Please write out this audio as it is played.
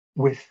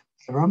with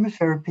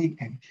aromatherapy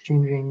and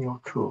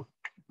Shinrin-Yoku.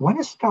 I want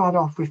to start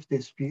off with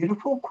this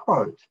beautiful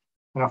quote,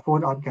 and I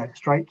thought I'd go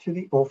straight to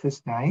the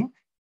author's name.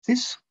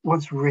 This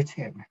was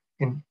written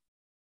in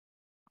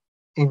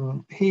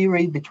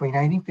period between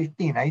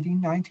 1850 and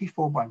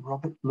 1894 by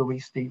Robert Louis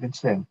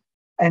Stevenson,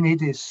 and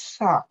it is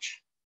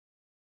such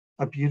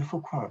a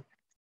beautiful quote.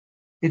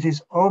 It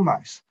is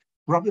almost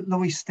Robert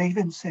Louis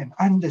Stevenson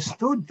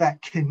understood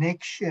that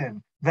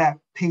connection that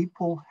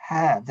people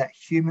have, that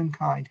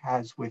humankind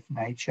has with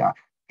nature.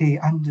 He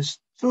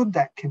understood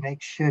that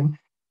connection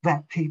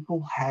that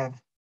people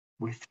have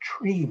with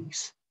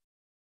trees.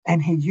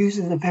 And he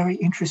uses a very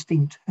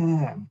interesting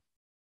term,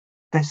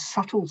 the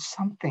subtle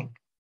something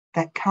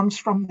that comes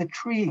from the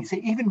trees. He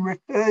even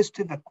refers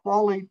to the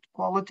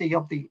quality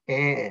of the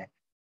air.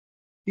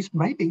 He's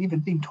maybe even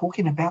been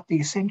talking about the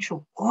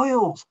essential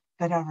oils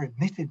that are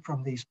emitted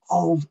from these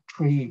old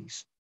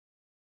trees.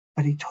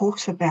 But he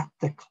talks about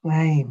the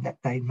claim that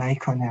they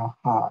make on our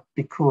heart,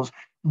 because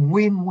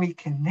when we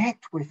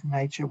connect with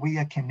nature, we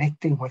are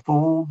connecting with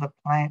all the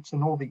plants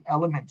and all the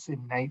elements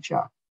in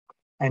nature.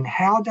 And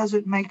how does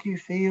it make you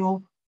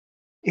feel?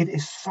 It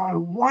is so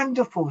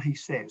wonderful, he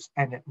says,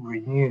 and it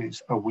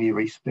renews a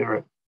weary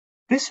spirit.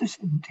 This is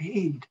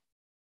indeed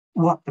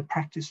what the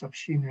practice of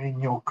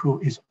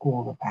Shinrin-Yoku is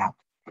all about.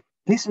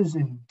 This is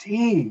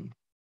indeed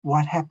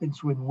what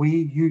happens when we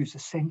use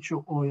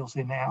essential oils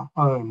in our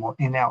home or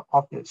in our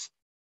office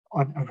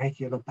on a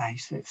regular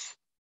basis.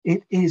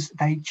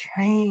 They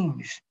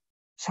change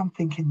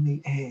something in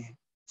the air.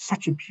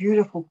 Such a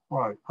beautiful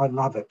quote. I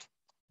love it.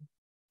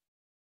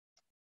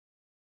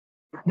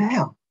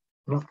 Now,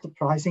 not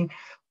surprising,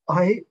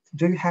 I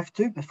do have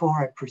to,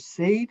 before I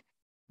proceed,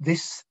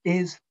 this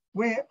is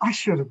where I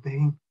should have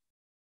been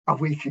a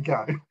week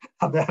ago,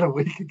 about a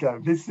week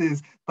ago.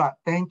 But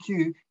thank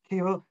you,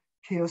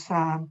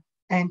 Kyo-san,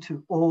 and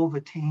to all the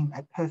team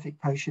at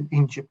Perfect Potion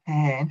in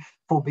Japan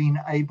for being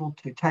able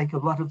to take a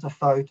lot of the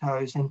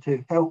photos and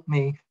to help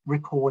me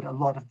record a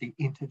lot of the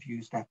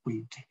interviews that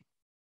we did.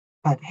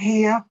 But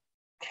here,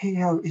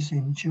 Kyo is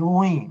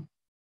enjoying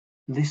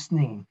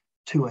listening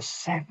to a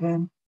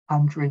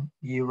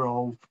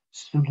 700-year-old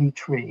sugi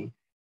tree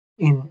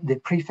in the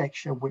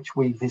prefecture which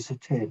we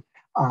visited,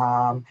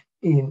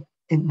 in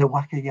the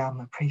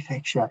Wakayama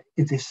prefecture.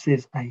 This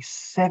is a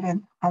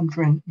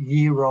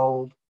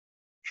 700-year-old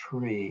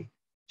tree.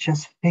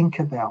 Just think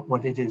about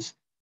what it is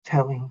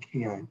telling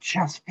Kyo.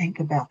 Just think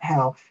about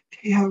how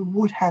Kyo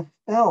would have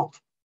felt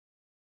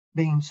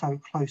being so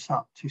close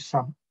up to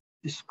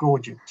this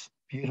gorgeous,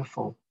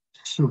 beautiful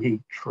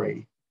sugi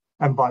tree.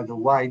 And by the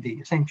way, the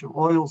essential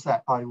oils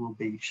that I will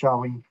be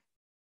showing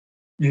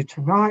you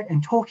tonight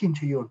and talking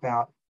to you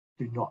about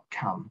do not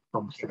come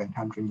from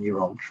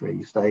 700-year-old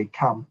trees. They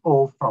come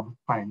all from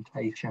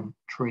plantation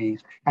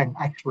trees, and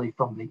actually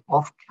from the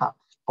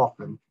offcuts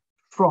often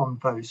from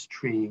those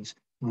trees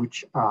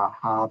which are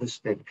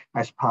harvested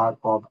as part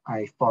of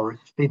a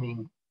forest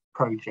thinning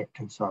project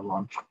and so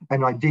on.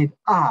 And I did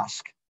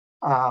ask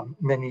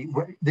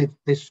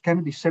there's going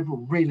to be several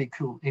really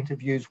cool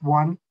interviews.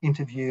 One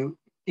interview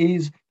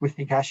is with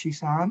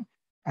Higashi-san,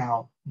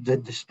 the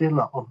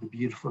distiller of the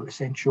beautiful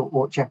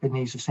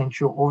Japanese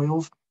essential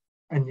oils.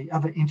 And the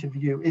other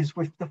interview is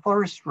with the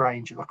forest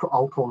rangers.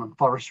 I'll call them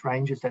forest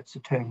rangers. That's the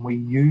term we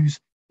use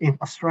in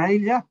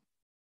Australia.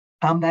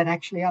 That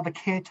actually are the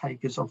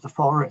caretakers of the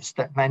forest,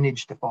 that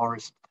manage the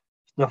forest,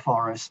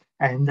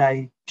 and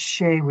they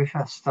share with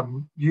us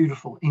some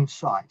beautiful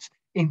insights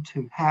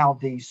into how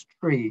these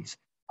trees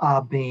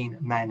are being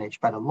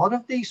managed. But a lot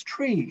of these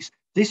trees,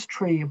 this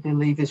tree, I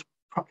believe, is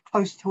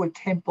close to a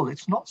temple.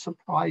 It's not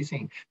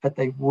surprising that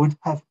they would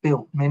have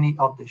built many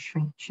of the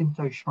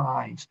Shinto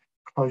shrines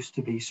close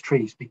to these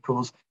trees,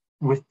 because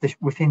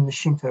within the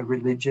Shinto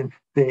religion,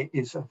 there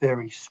is a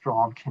very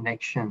strong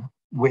connection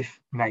with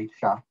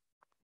nature.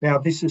 Now,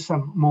 this is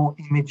some more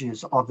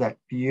images of that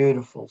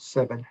beautiful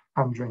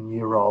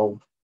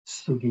 700-year-old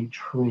sugi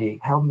tree,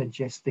 how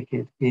majestic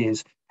it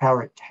is, how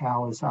it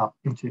towers up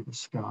into the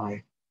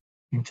sky,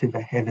 into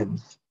the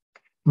heavens.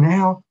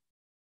 Now,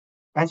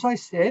 as I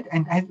said,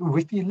 and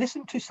if you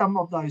listen to some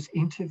of those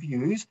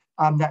interviews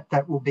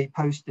that will be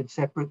posted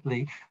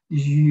separately,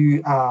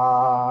 this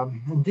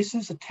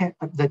is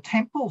the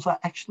temples are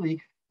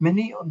actually,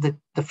 many of the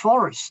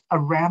forests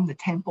around the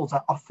temples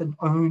are often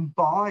owned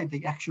by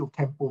the actual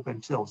temple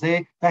themselves.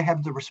 They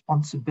have the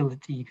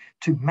responsibility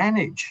to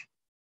manage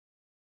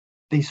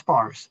these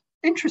forests.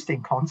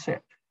 Interesting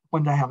concept.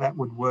 Wonder how that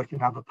would work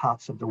in other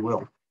parts of the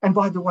world. And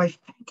by the way,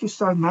 thank you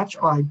so much.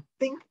 I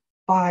think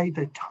by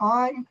the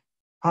time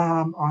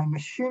I'm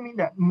assuming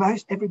that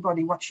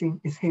everybody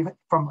watching is here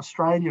from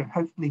Australia and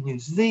hopefully New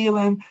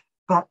Zealand.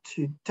 But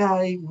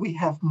today we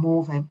have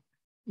more than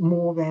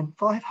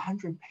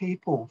 500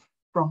 people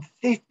from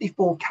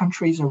 54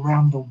 countries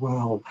around the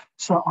world.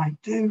 So I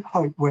do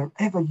hope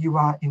wherever you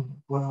are in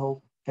the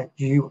world that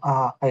you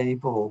are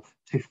able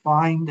to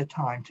find the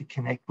time to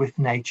connect with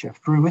nature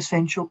through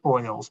essential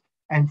oils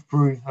and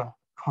through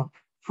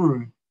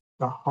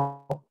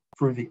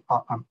the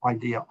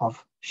idea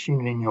of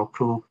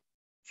Shinrin-Yoku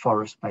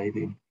forest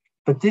bathing.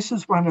 But this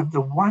is one of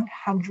the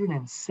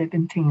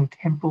 117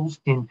 temples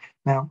in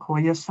Mount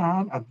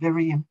Koyasan, a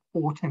very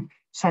important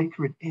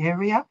sacred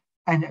area.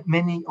 And at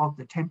many of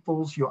the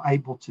temples, you're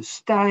able to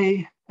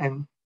stay.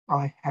 And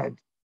I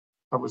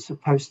was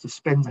supposed to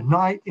spend the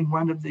night in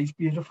one of these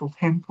beautiful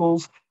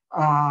temples.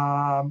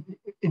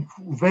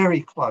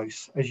 Very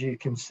close, as you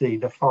can see,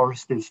 the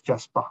forest is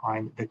just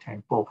behind the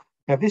temple.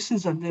 Now, this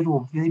is a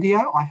little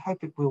video. I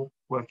hope it will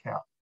work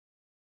out.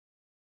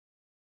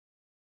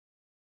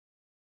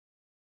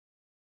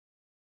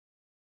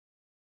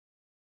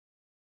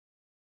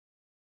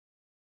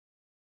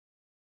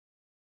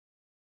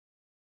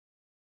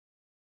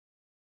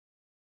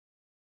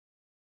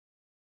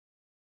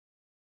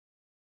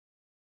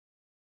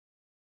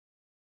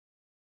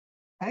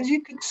 As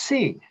you can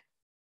see,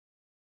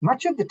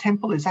 much of the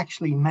temple is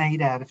actually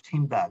made out of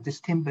timber.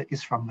 This timber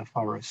is from the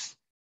forest.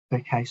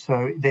 Okay,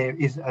 so there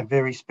is a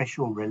very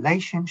special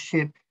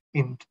relationship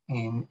in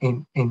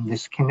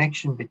this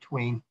connection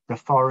between the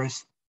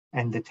forest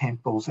and the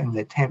temples, and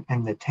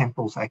the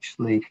temples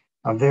actually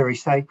are very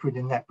sacred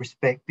in that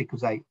respect because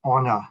they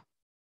honor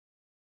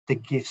the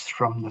gifts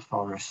from the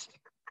forest.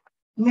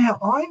 Now,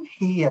 I'm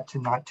here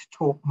tonight to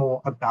talk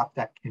more about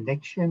that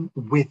connection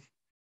with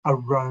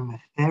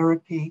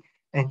aromatherapy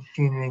and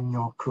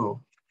Shinrin-Yoku.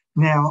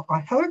 Now, I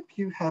hope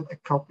you have a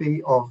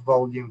copy of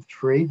Volume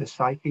 3, The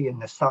Psyche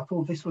and the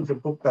Subtle. This was a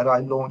book that I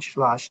launched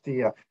last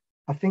year.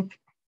 I think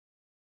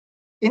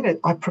in it,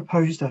 I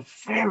proposed a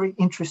very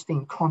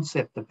interesting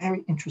concept, a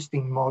very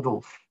interesting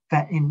model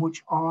in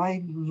which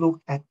I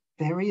looked at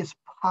various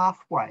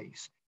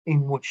pathways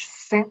in which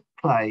scent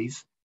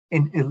plays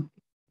in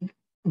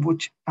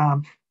which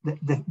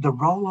the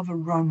role of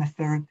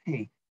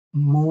aromatherapy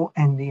more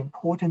and the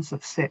importance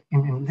of scent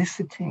in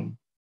eliciting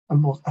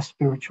a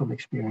spiritual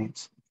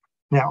experience.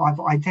 Now, I've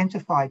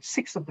identified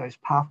 6 of those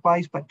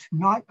pathways, but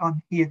tonight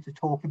I'm here to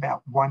talk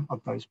about one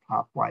of those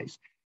pathways.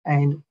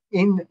 And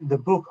in the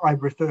book, I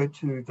refer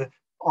to the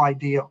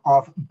idea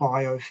of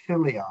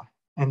biophilia,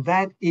 and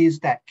that is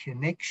that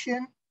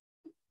connection,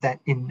 that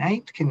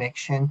innate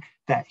connection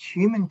that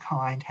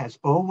humankind has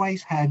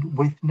always had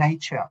with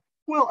nature.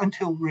 Well,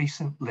 until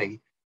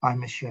recently,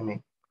 I'm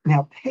assuming.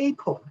 Now,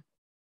 people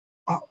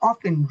are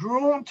often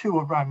drawn to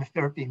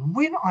aromatherapy. And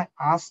when I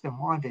ask them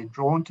why they're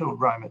drawn to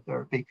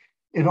aromatherapy,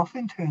 it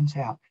often turns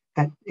out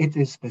that it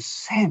is the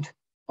scent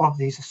of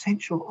these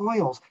essential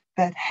oils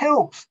that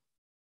helps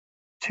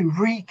to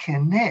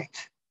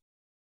reconnect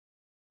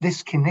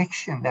this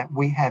connection that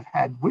we have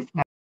had with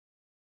nature.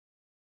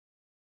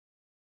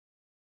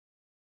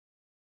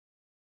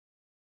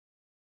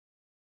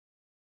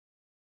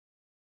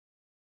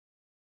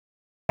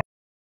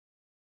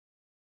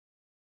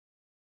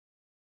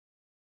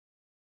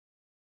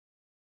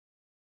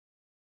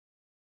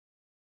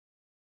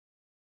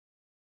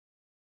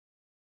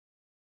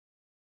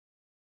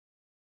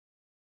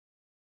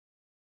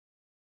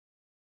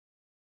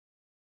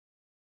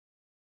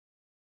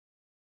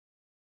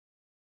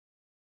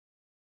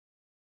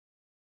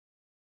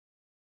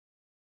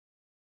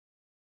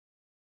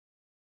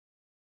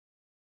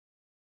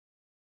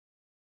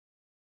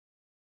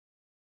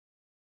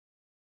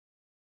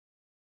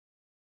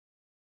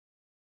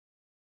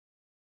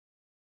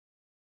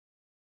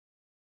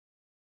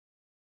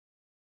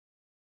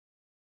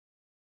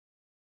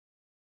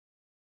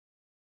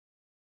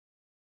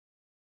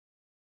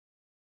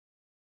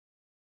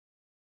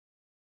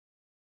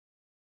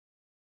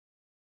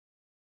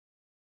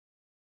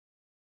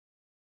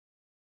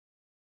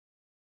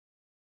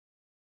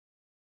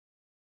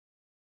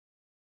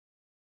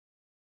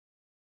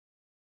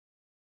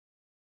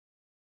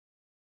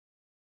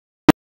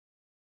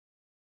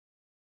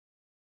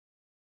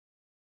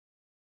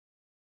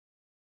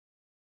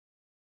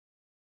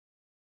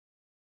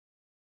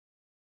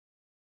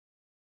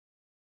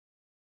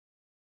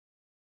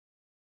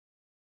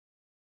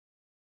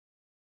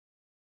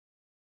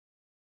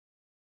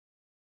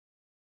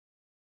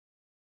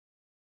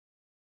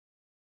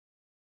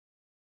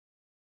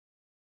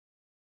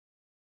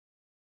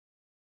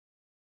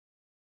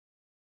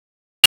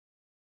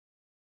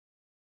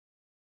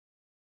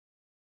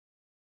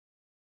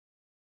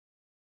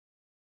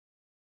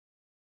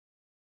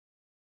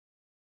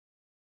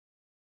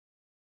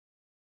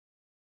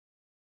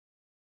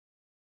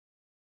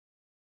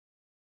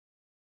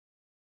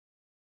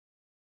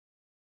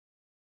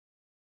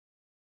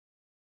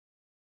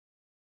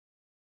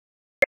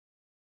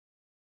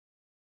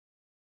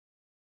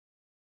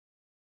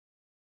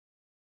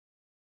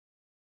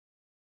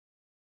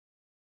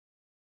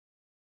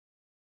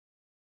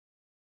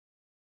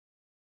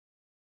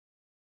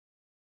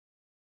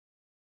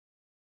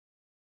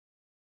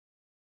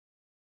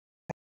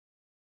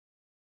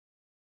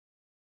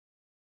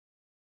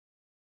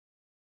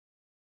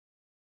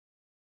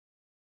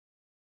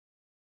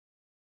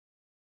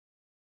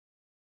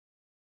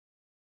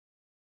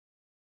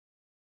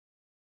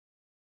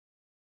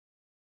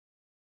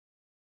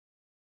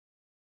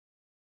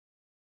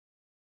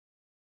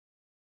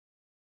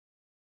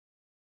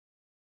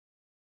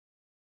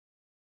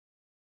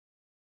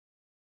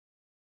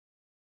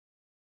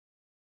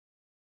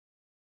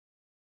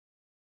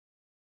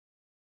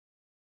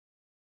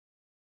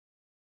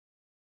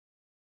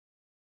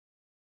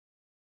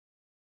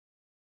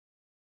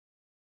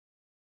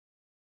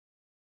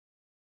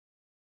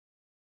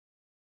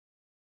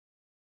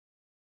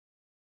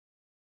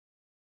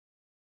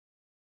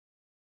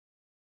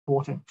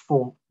 important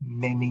for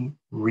many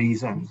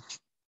reasons.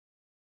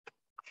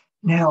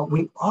 Now,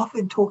 we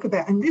often talk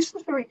about, and this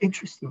is very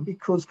interesting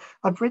because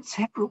I've read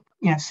several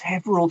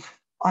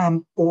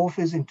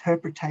authors'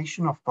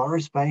 interpretation of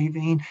forest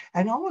bathing,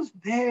 and I was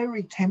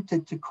very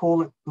tempted to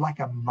call it like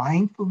a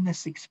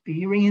mindfulness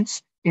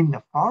experience in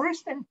the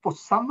forest. And for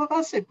some of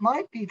us, it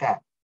might be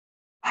that.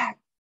 But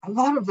a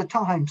lot of the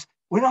times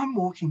when I'm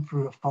walking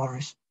through a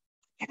forest,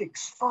 I get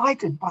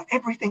excited by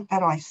everything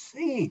that I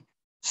see.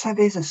 So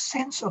there's a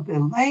sense of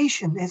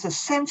elation, there's a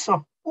sense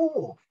of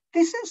awe.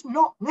 This is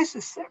not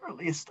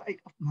necessarily a state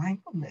of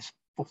mindfulness.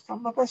 For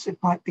some of us, it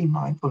might be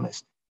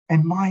mindfulness.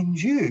 And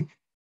mind you,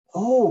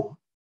 awe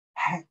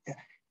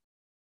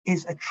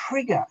is a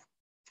trigger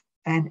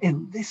and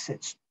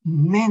elicits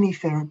many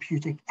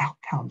therapeutic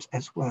outcomes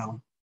as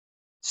well.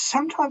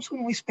 Sometimes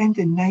when we spend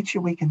in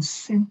nature, we can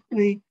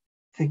simply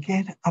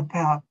forget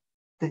about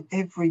the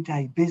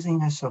everyday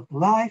busyness of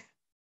life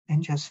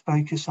and just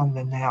focus on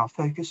the now,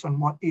 focus on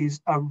what is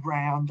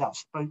around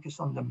us, focus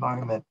on the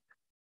moment.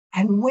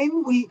 And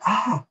when we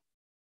are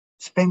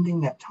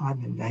spending that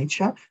time in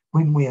nature,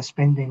 when we are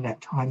spending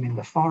that time in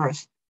the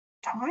forest,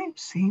 time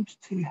seems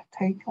to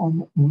take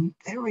on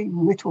very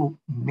little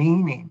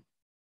meaning.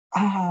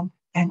 And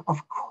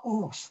of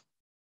course,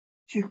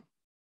 you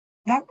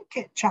don't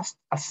get just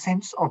a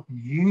sense of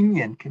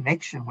union,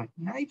 connection with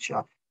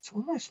nature. It's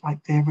almost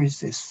like there is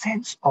this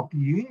sense of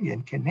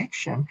union,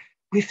 connection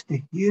with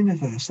the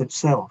universe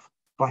itself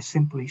by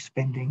simply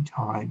spending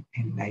time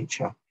in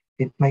nature.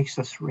 It makes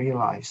us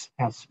realize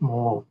how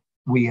small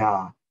we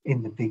are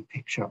in the big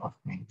picture of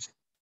things.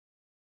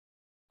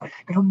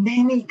 Now,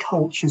 many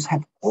cultures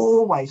have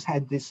always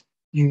had this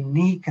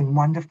unique and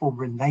wonderful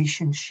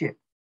relationship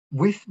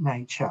with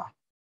nature.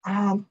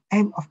 And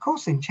of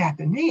course, in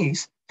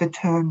Japanese, there's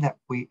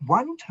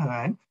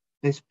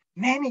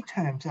many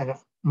terms that are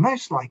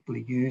most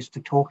likely used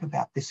to talk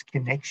about this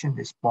connection,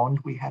 this bond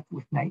we have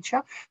with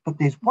nature. But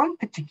there's one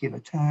particular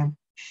term,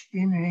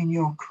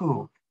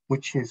 Shinrin-Yoku,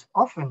 which is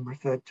often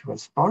referred to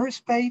as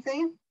forest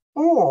bathing,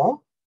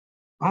 or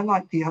I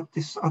like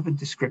this other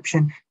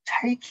description,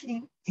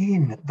 taking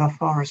in the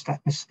forest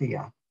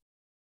atmosphere.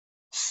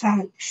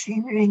 So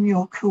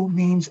Shinrin-Yoku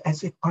means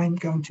as if I'm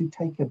going to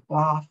take a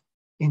bath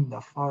in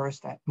the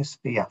forest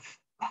atmosphere.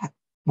 But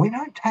when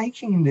I'm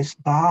taking this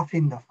bath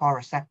in the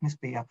forest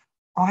atmosphere,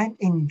 I'm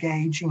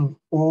engaging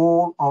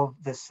all of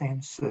the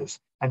senses.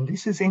 And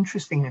this is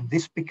interesting, and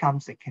this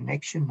becomes a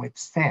connection with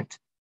scent.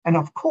 And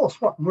of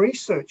course, what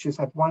researchers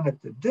have wanted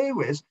to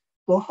do is,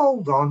 well,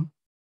 hold on,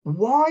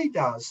 why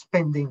does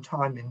spending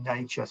time in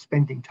nature,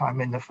 spending time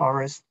in the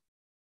forest,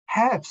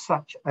 have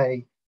such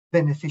a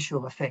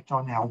beneficial effect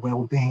on our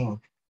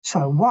well-being?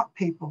 So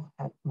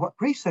what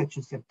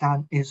researchers have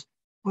done is,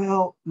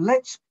 well,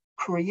 let's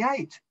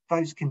create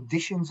those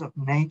conditions of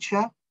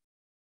nature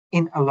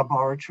in a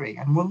laboratory.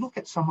 And we'll look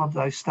at some of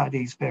those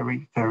studies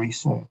very, very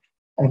soon.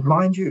 And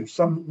mind you,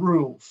 some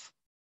rules.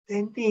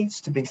 There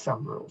needs to be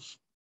some rules.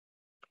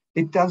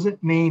 It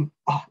doesn't mean,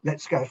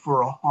 let's go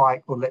for a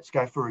hike or let's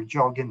go for a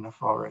jog in the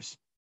forest.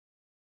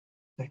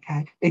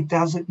 Okay? It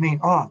doesn't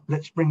mean,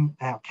 let's bring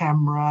our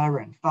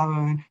camera and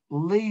phone,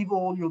 leave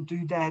all your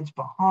doodads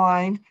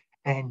behind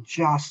and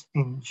just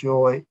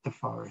enjoy the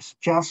forest.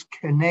 Just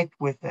connect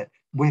with it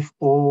with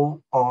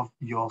all of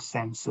your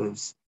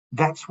senses.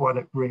 That's what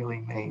it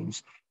really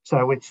means.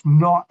 So it's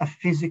not a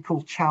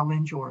physical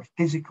challenge or a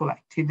physical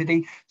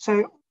activity.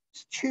 So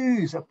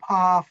choose a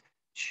path,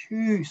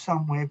 choose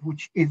somewhere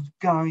which is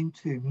going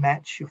to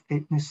match your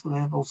fitness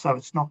level, so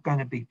it's not going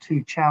to be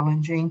too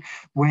challenging,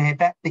 where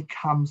that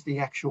becomes the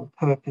actual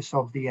purpose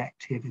of the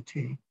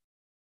activity.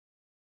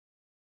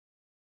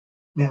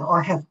 Now,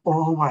 I have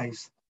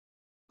always,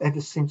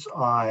 ever since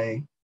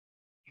I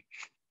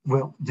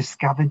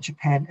discovered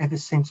Japan, ever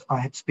since I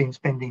had been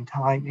spending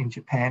time in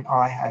Japan,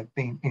 I have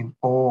been in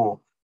awe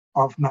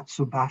of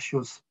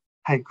Matsubasho's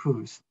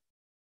haikus.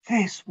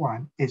 This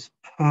one is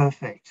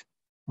perfect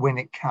when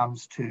it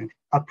comes to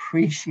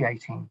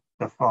appreciating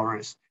the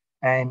forest.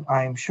 And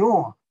I am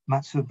sure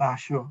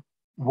Matsubasho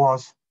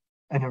was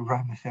an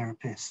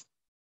aromatherapist.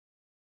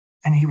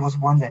 And he was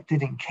one that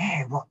didn't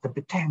care what the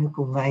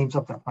botanical names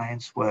of the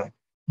plants were.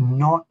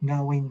 Not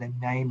knowing the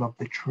name of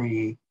the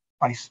tree,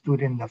 I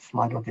stood in the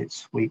flood of its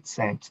sweet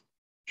scent.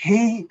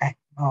 He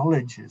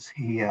acknowledges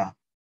here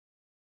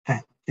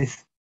that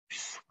this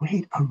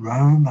sweet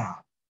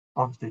aroma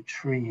of the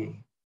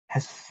tree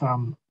has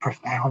some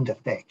profound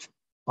effect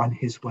on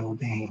his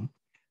well-being.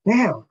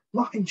 Now,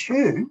 mind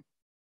you,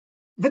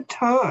 the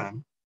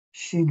term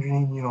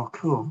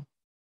Shinrin-Yoku,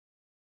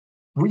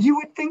 you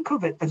would think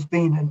of it as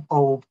being an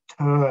old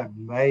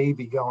term,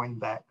 maybe going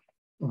back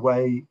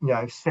way,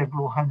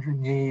 several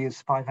hundred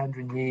years,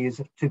 500 years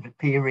to the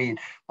period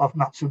of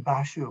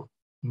Matsubasho.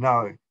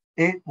 No,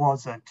 it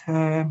was a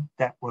term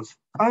that was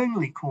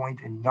only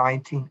coined in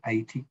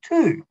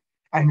 1982,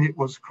 and it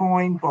was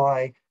coined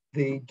by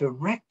the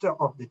director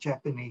of the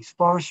Japanese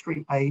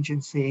Forestry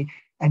Agency,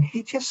 and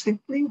he just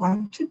simply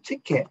wanted to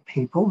get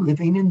people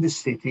living in the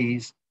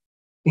cities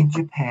in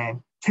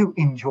Japan to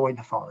enjoy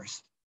the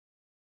forest.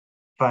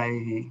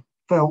 They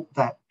felt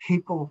that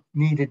people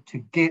needed to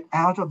get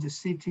out of the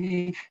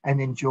city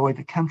and enjoy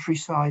the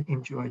countryside,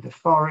 enjoy the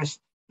forest,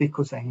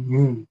 because they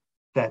knew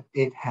that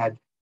it had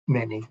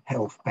many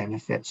health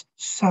benefits.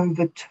 So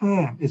the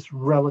term is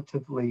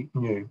relatively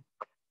new.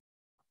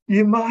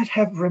 You might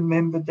have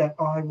remembered that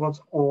I was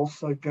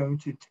also going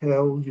to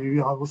tell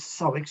you I was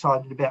so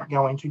excited about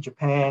going to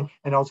Japan,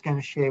 and I was going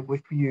to share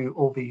with you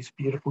all these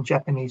beautiful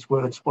Japanese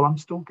words. Well, I'm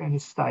still going to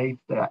save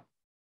that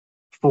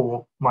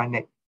for my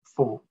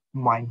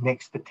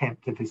next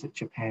attempt to visit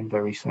Japan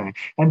very soon.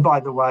 And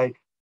by the way,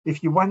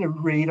 if you want to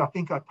read, I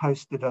think I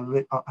posted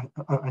in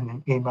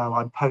an email,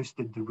 I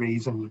posted the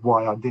reasons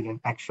why I didn't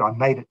actually, I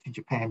made it to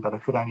Japan, but I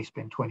could only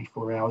spend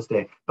 24 hours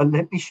there. But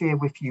let me share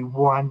with you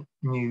one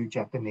new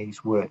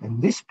Japanese word. And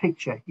this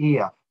picture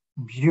here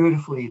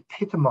beautifully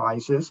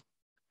epitomizes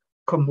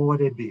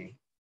komorebi.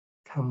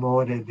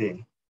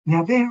 Komorebi.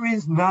 Now, there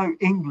is no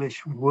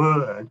English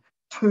word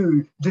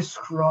to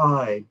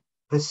describe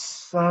the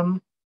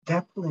sun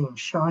dappling,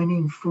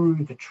 shining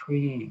through the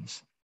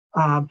trees,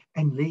 and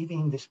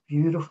leaving this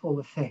beautiful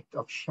effect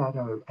of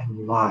shadow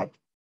and light.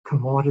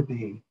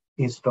 Komorebi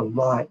is the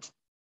light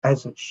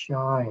as it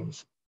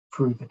shines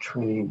through the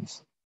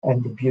trees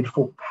and the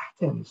beautiful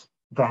patterns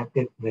that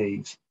it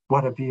leaves.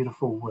 What a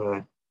beautiful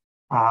word.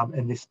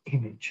 And this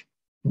image.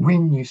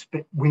 When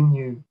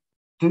you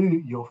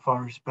do your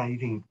forest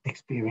bathing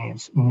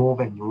experience, more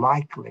than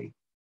likely,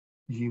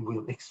 you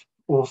will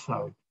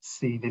also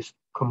see this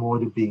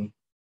komorebi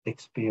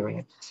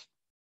experience.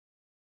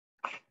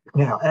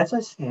 Now, as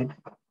I said,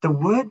 the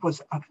word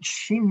was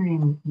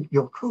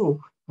Shinrin-Yoku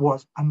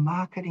was a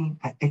marketing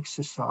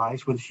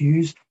exercise, was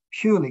used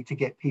purely to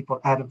get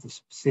people out of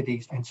the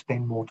cities and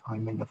spend more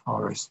time in the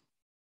forest.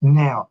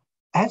 Now,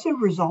 as a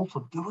result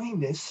of doing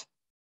this,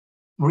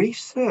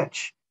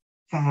 research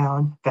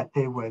found that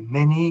there were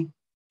many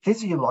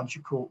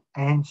physiological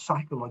and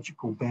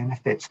psychological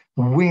benefits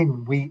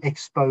when we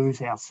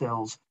expose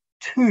ourselves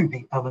to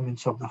the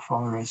elements of the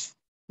forest.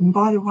 And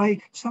by the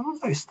way, some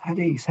of those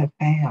studies have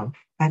found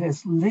that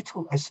as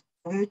little as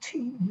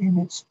 30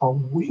 minutes a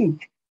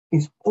week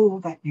is all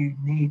that you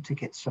need to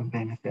get some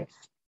benefits.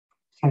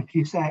 So if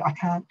you say, I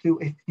can't do,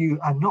 if you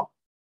are not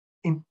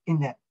in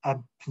that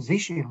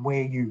position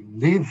where you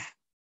live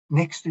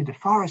next to the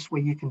forest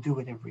where you can do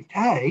it every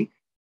day,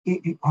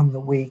 on the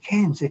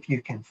weekends, if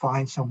you can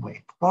find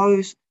somewhere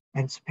close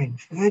and spend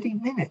 30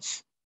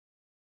 minutes,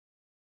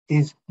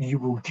 you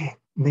will get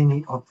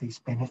many of these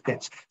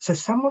benefits. So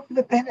some of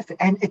the benefit,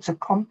 and it's a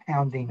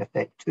compounding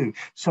effect too.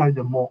 So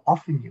the more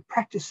often you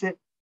practice it,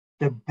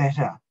 the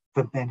better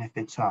the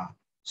benefits are.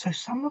 So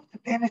some of the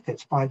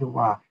benefits, by the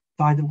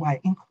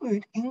way,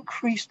 include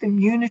increased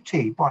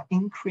immunity by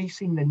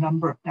increasing the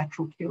number of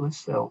natural killer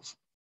cells.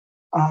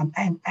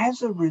 And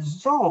as a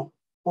result,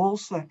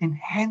 also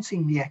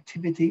enhancing the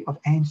activity of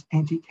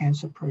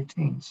anti-cancer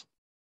proteins,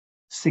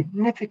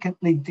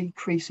 significantly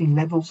decreasing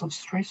levels of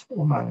stress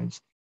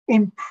hormones,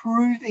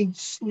 improving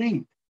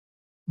sleep,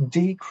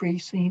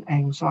 decreasing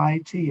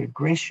anxiety,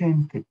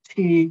 aggression,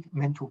 fatigue,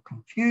 mental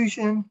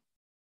confusion,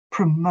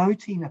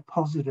 promoting a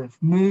positive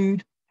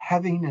mood,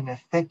 having an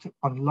effect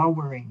on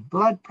lowering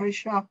blood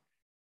pressure,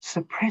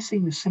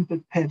 suppressing the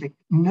sympathetic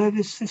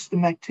nervous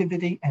system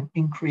activity, and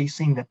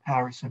increasing the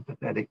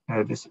parasympathetic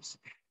nervous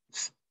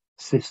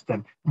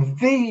system.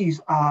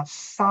 These are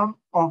some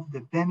of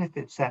the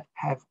benefits that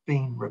have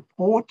been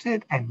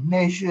reported and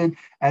measured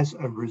as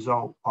a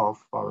result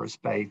of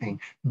forest bathing,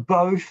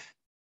 both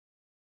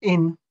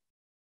in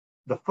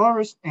the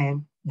forest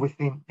and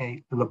within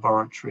a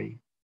laboratory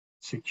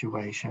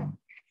situation.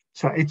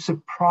 So it's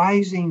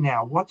surprising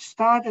now. What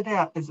started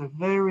out as a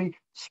very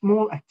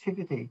small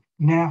activity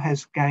now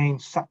has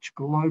gained such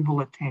global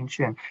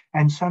attention,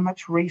 and so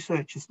much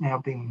research is now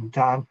being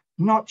done,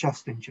 not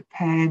just in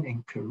Japan,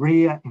 in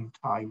Korea, in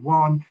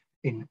Taiwan,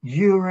 in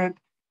Europe,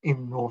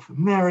 in North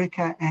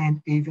America,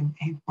 and even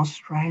in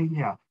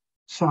Australia.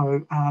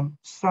 So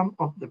some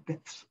of the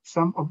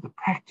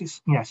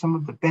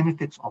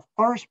benefits of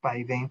forest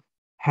bathing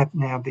have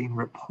now been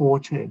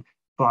reported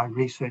by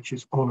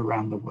researchers all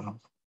around the world.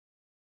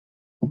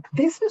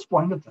 This is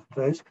one of the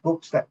first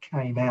books that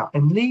came out,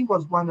 and Lee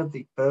was one of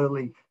the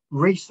early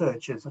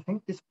researchers. I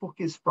think this book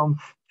is from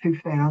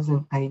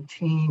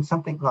 2018,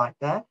 something like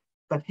that.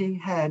 But he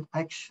had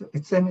actually,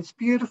 it's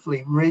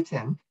beautifully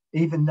written,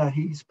 even though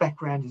his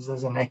background is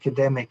as an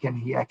academic, and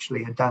he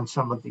actually had done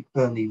some of the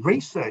early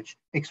research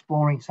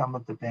exploring some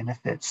of the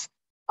benefits.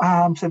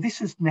 So this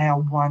is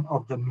now one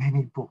of the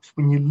many books.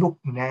 When you look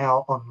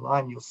now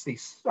online, you'll see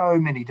so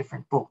many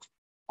different books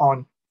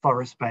on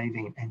forest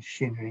bathing and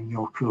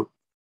Shinrin-Yoku.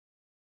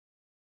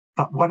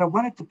 But what I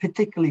wanted to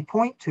particularly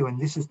point to, and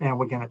this is now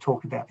we're going to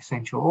talk about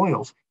essential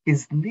oils,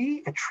 is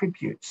Lee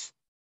attributes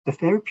the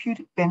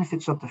therapeutic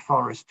benefits of the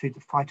forest to the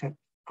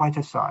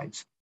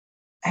phytosides.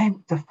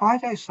 And the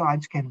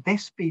phytosides can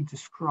best be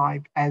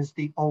described as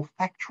the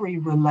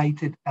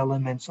olfactory-related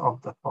elements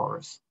of the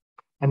forest.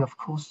 And of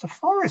course, the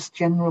forests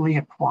generally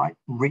are quite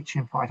rich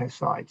in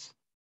phytosides.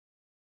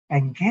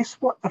 And guess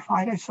what the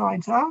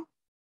phytosides are?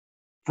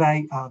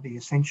 They are the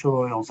essential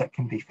oils that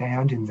can be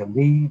found in the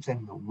leaves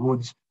and the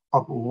woods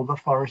of all the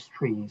forest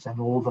trees and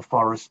all the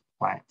forest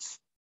plants.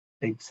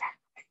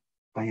 Exactly.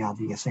 They are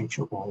the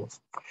essential oils.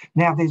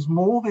 Now, there's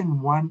more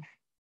than one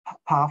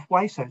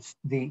pathway. So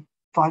the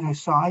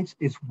phytosides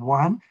is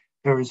one.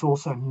 There is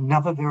also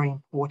another very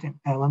important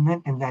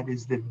element, and that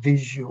is the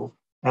visual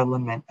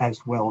element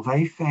as well.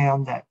 They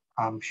found that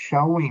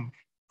showing,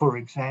 for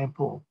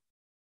example,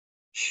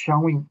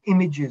 showing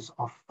images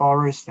of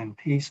forests and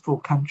peaceful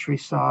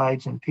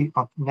countrysides and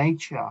of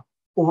nature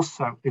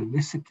also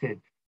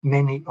elicited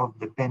many of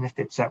the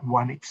benefits that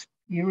one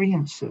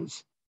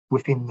experiences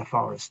within the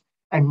forest.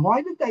 And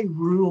why did they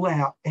rule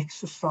out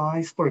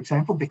exercise, for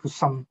example? Because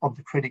some of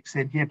the critics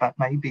said, yeah, but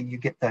maybe you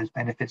get those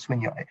benefits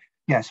when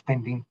you're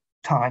spending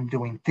time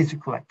doing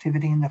physical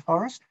activity in the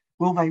forest.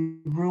 Well, they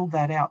ruled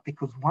that out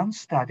because one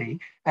study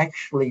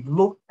actually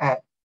looked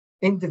at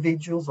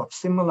individuals of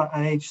similar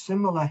age,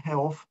 similar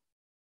health,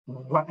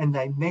 and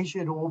they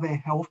measured all their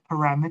health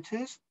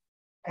parameters.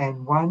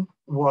 And one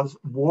was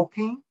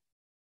walking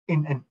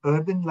in an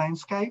urban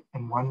landscape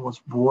and one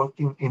was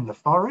walking in the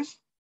forest.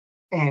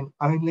 And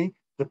only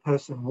the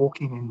person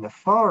walking in the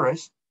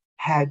forest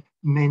had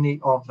many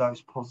of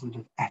those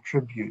positive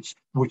attributes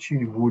which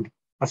you would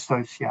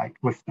associate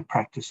with the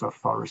practice of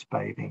forest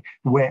bathing,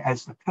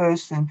 whereas the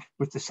person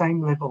with the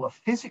same level of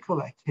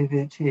physical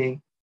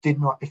activity did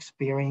not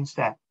experience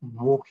that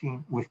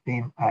walking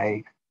within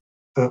a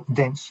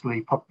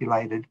densely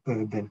populated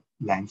urban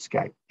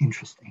landscape.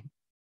 Interesting.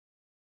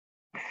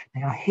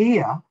 Now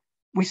here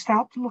we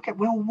start to look at,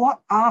 well,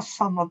 what are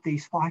some of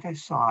these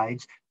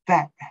phytosides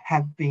that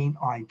have been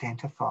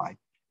identified?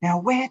 Now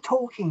we're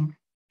talking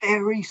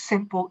very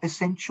simple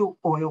essential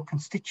oil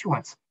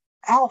constituents: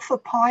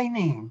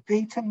 alpha-pinene,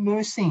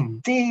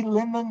 beta-myrcene,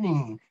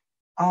 D-limonene,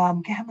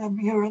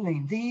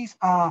 gamma-murylene. These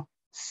are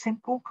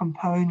simple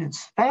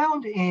components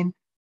found in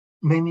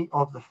many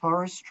of the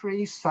forest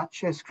trees,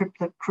 such as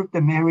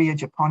Cryptomeria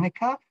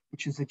japonica,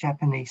 which is a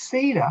Japanese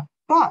cedar,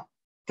 but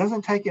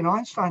doesn't take an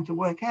Einstein to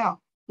work out,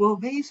 well,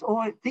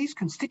 these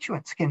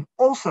constituents can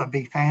also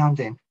be found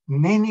in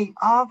many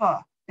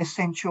other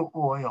essential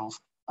oils.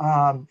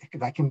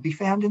 They can be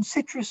found in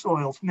citrus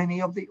oils,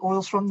 many of the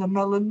oils from the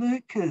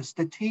melaleucas,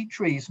 the tea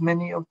trees,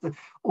 many of the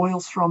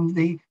oils from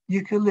the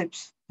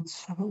eucalypts, and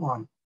so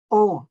on,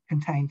 all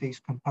contain these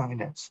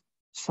components.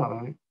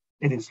 So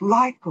it is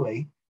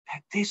likely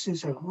that this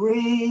is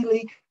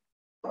the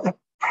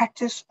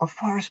practice of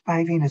forest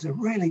bathing is a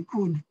really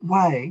good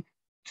way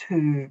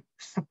to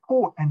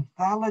support and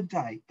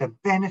validate the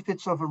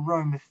benefits of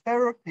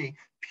aromatherapy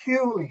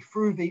purely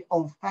through the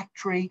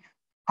olfactory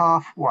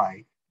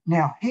pathway.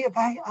 Now, here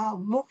they are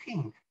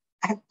looking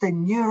at the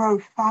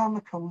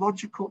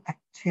neuropharmacological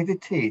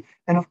activity.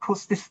 And of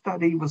course, this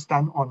study was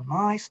done on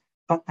mice,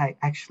 but they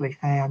actually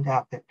found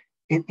out that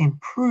it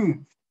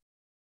improved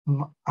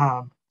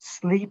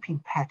sleeping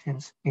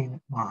patterns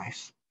in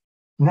mice.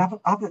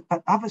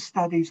 Other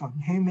studies on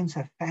humans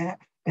have found,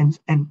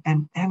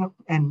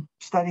 and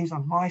studies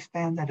on mice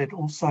found that it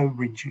also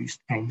reduced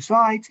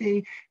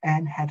anxiety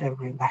and had a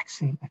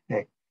relaxing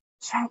effect.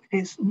 So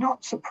it's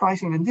not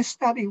surprising, and this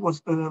study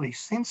was early.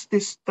 Since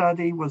this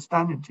study was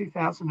done in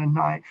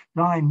 2009,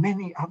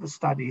 many other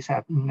studies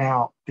have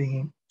now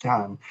been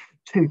done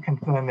to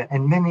confirm it,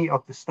 and many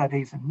of the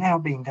studies are now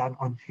being done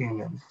on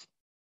humans.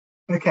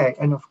 Okay,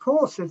 and of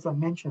course, as I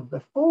mentioned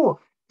before,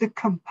 the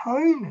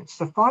components,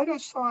 the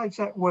phytosides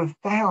that were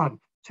found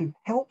to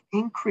help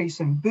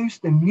increase and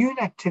boost immune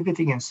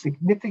activity and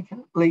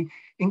significantly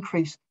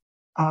increase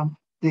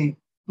the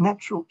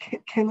natural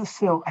killer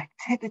cell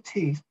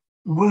activities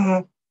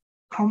were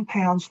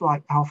compounds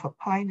like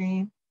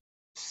alpha-pinene,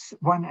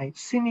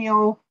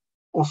 1,8-cineol,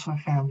 also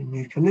found in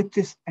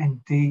eucalyptus,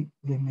 and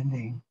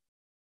D-limonene.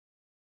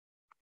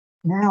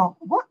 Now,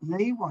 what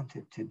Lee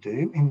wanted to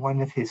do in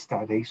one of his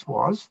studies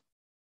was,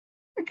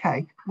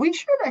 okay, we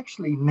should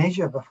actually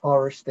measure the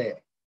forest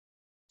air.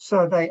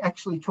 So they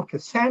actually took a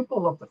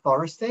sample of the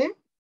forest air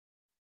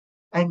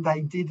and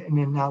they did an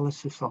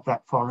analysis of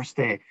that forest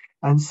air.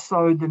 And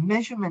so the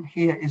measurement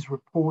here is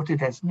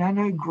reported as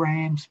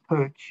nanograms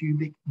per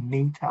cubic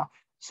meter.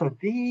 So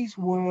these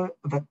were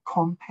the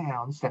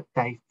compounds that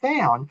they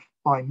found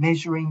by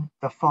measuring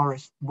the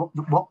forest,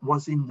 what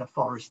was in the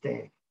forest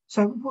air.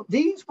 So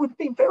these would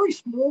be very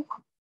small,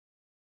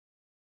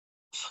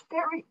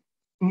 very,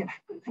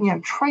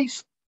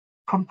 trace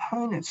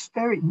components,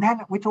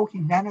 we're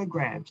talking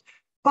nanograms.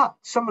 But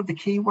some of the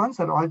key ones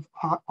that I've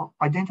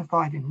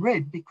identified in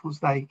red, because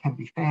they can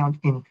be found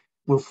in,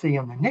 we'll see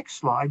on the next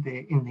slide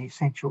there in the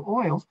essential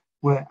oils,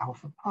 were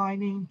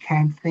alpha-pinene,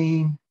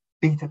 canthine,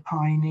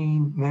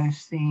 beta-pinene,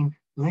 myrcene,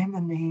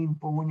 limonene,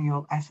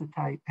 borneol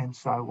acetate, and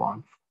so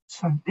on.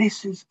 So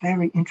this is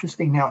very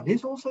interesting. Now, it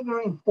is also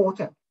very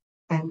important.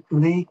 And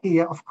Lee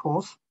here, of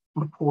course,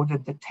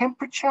 reported the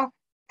temperature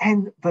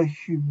and the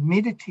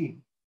humidity.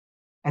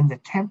 And the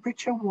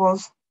temperature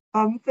was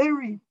a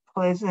very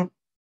pleasant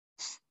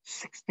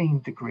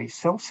 16 degrees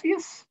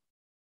Celsius.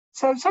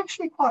 So it's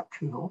actually quite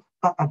cool,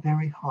 but a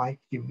very high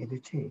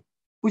humidity.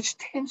 which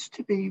tends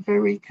to be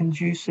very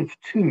conducive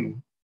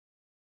to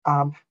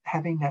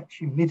having that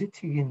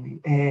humidity in the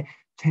air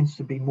tends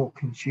to be more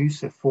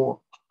conducive for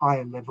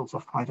higher levels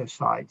of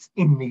phytoncides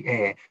in the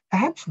air.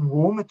 Perhaps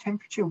warmer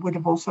temperature would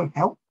have also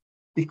helped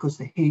because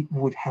the heat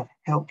would have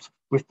helped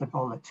with the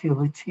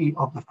volatility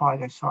of the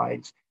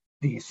phytoncides,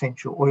 the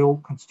essential oil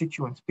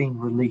constituents being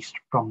released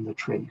from the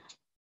trees.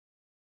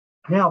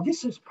 Now,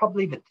 this is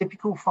probably the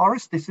typical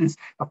forest. This is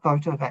a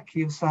photo that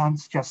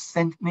Kyo-san's just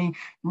sent me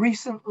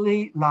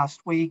recently,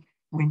 last week,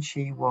 when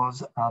she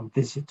was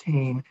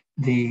visiting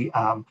the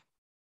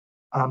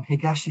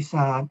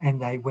Higashi-san,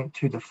 and they went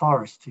to the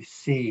forest to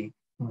see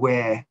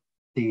where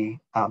the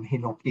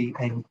hinoki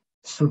and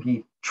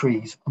sugi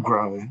trees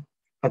grow.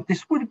 But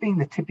this would have been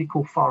the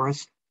typical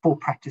forest for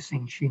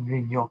practicing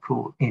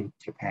Shinrin-Yoku in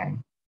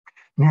Japan.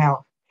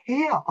 Now,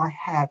 here I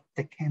have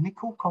the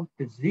chemical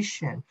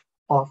composition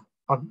of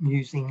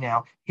using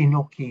now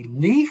hinoki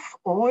leaf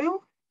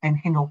oil and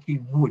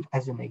hinoki wood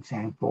as an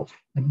example.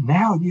 And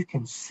now you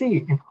can see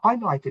in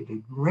highlighted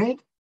in red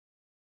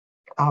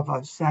are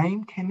those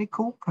same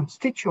chemical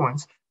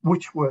constituents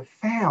which were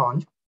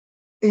found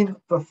in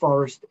the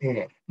forest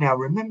air. Now,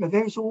 remember,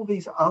 there's all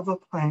these other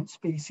plant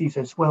species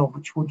as well,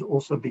 which would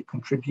also be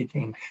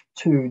contributing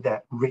to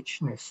that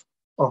richness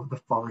of the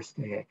forest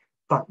air.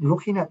 But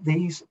looking at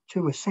these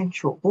two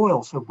essential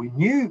oils, so when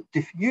you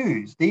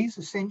diffuse these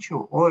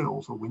essential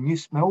oils, or when you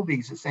smell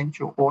these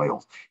essential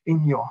oils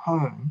in your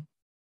home,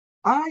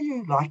 are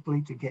you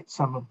likely to get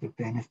some of the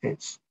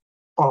benefits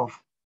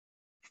of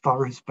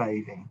forest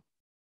bathing?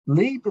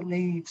 Lee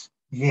believes,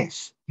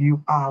 yes,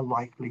 you are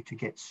likely to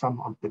get some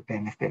of the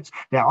benefits.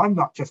 Now, I'm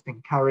not just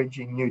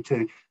encouraging you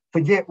to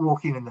forget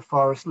walking in the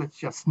forest, let's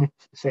just sniff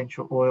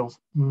essential oils.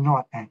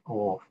 Not at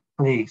all.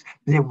 Please,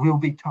 there will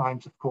be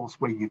times, of course,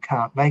 where you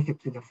can't make it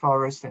to the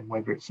forest, and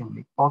whether it's in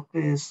the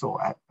office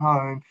or at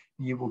home,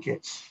 you will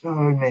get so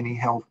many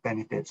health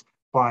benefits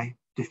by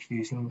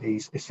diffusing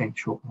these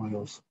essential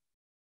oils.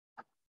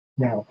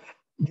 Now,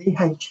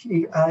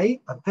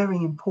 DHEA, a very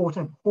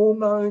important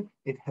hormone.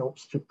 It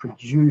helps to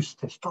produce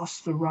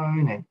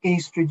testosterone and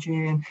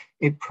estrogen.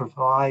 It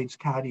provides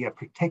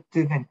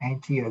cardioprotective and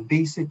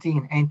anti-obesity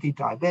and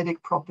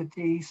anti-diabetic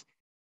properties.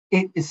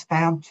 It is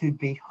found to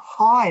be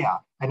higher.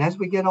 And as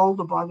we get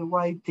older, by the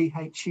way,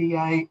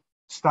 DHEA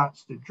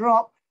starts to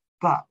drop,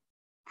 but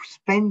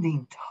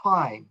spending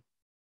time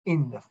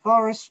in the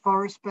forest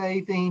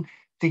bathing,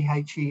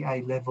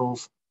 DHEA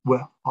levels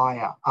were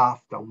higher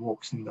after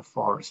walks in the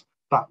forest,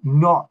 but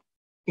not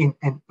in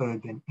an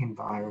urban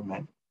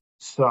environment.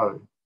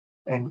 So,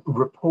 and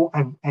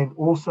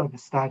also the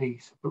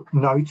studies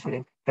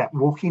noted that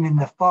walking in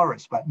the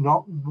forest, but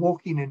not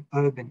walking in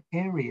urban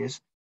areas,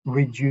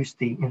 reduce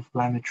the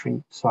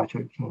inflammatory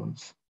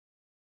cytokines.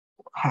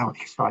 How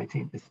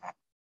exciting is that?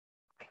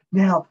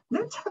 Now,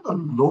 let's have a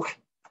look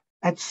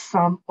at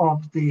some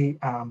of the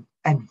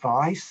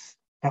advice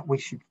that we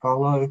should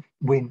follow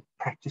when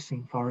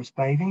practicing forest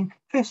bathing.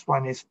 First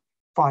one is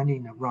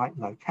finding the right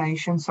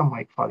location,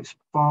 somewhere close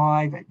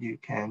by that you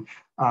can,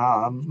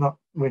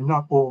 we're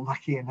not all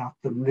lucky enough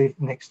to live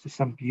next to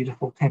some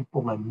beautiful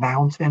temple and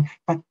mountain,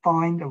 but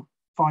find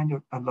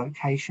a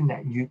location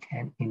that you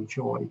can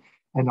enjoy.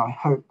 And I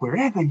hope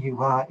wherever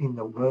you are in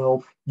the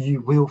world, you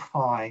will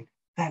find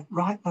that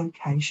right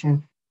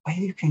location where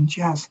you can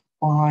just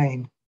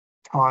find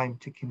time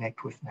to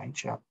connect with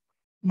nature.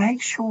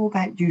 Make sure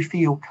that you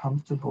feel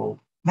comfortable.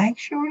 Make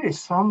sure it is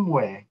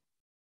somewhere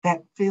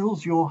that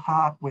fills your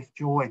heart with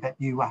joy, that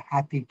you are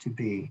happy to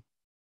be.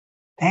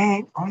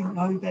 And I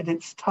know that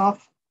it's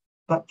tough,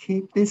 but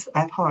keep this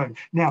at home.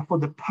 Now, for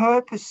the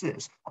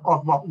purposes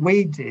of what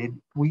we did,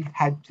 we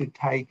had to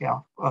take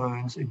our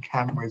phones and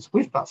cameras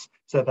with us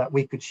so that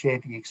we could share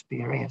the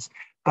experience.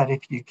 But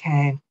if you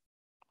can,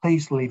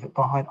 please leave it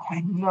behind. I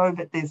know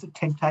that there's a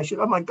temptation.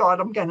 Oh my God,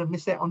 I'm going to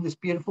miss out on this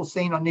beautiful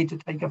scene. I need to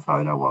take a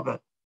photo of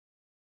it.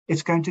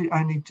 It's going to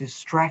only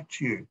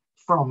distract you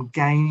from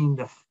gaining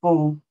the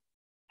full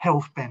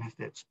health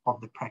benefits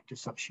of the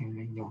practice of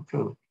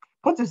Shinrin-Yoku.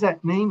 What does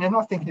that mean? And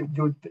I think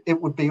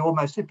it would be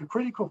almost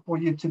hypocritical for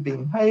you to be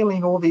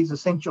inhaling all these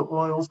essential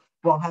oils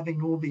while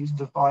having all these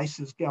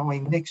devices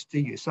going next to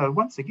you. So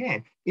once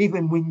again,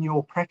 even when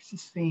you're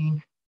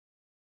practicing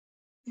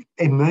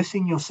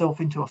immersing yourself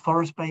into a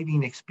forest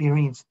bathing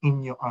experience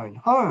in your own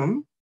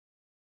home,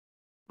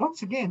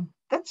 once again,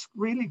 that's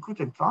really good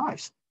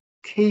advice.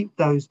 Keep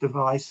those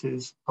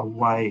devices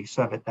away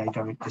so that they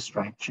don't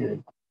distract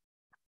you.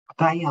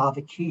 They are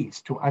the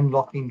keys to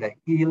unlocking the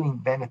healing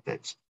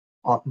benefits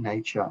of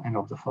nature and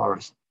of the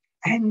forest.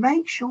 And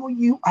make sure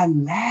you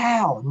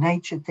allow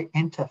nature to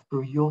enter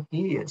through your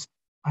ears.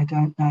 I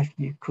don't know if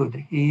you could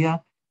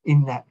hear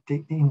in that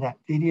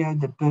video,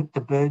 the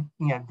bird,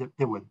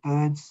 there were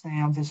bird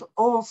sounds.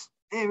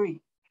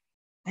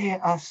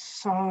 There are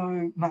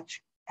so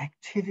much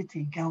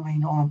activity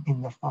going on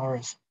in the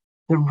forest.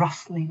 The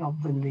rustling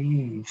of the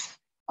leaves,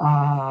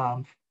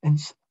 and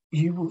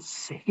you will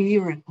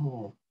hear it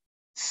all,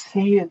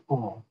 see it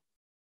all,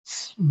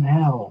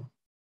 smell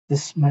the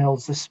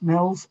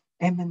smells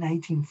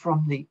emanating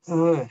from the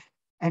earth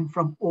and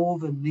from all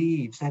the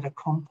leaves that are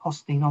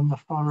composting on the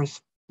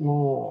forest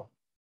floor.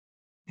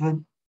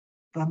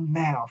 The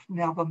mouth.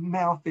 Now, the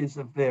mouth is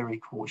a very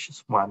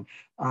cautious one.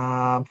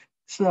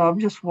 So I'm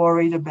just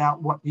worried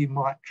about what you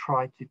might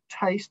try to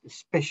taste,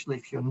 especially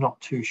if you're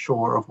not too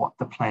sure of what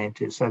the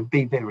plant is. So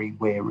be very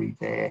wary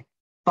there.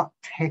 But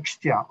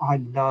texture, I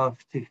love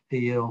to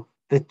feel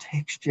the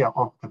texture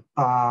of the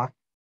bark,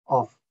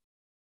 of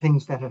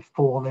things that have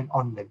fallen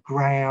on the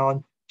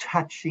ground,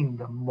 touching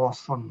the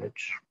moss on the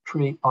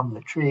tree, on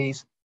the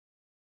trees.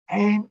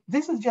 And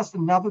this is just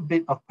another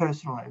bit of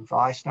personal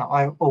advice. Now,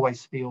 I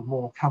always feel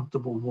more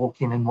comfortable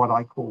walking in what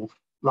I call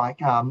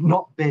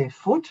not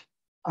barefoot,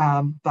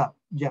 but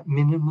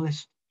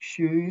minimalist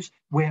shoes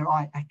where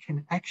I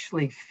can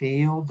actually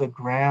feel the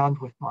ground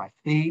with my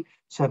feet.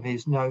 So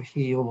there's no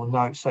heel or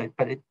no,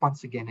 but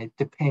once again, it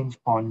depends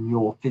on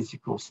your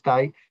physical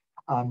state,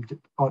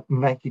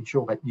 making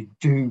sure that you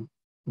do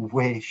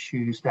wear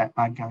shoes that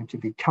are going to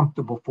be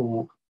comfortable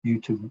for you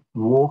to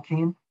walk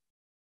in.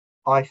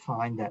 I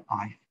find that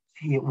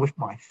with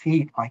my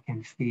feet, I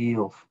can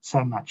feel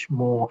so much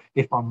more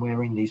if I'm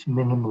wearing these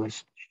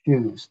minimalist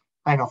shoes.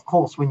 And of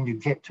course, when you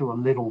get to a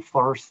little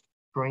forest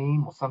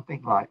stream or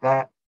something like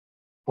that,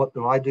 what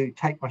do?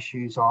 Take my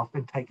shoes off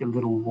and take a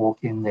little walk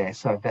in there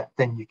so that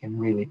then you can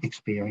really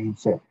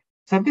experience it.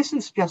 So this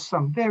is just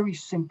some very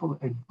simple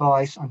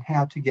advice on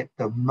how to get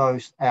the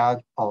most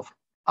out of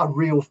a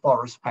real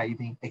forest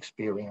bathing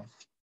experience.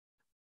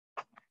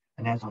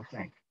 And as I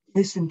say,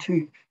 listen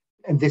to,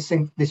 and this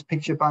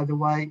picture, by the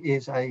way,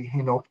 is a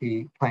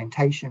hinoki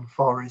plantation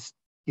forest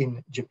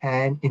in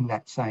Japan, in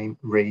that same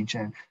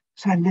region.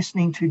 So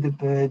listening to the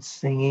birds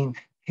singing,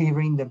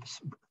 hearing the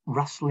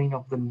rustling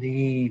of the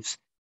leaves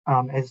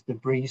as the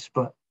breeze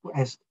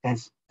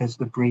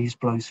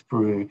blows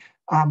through,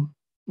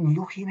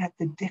 looking at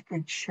the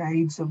different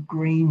shades of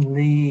green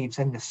leaves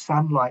and the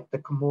sunlight, the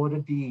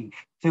commodity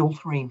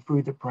filtering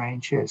through the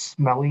branches,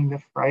 smelling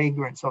the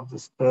fragrance of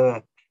this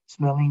earth,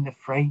 smelling the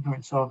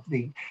fragrance of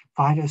the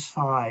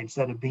phytoncides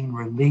that have been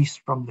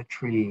released from the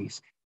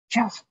trees,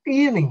 just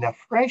feeling the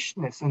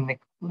freshness and the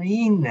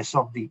cleanness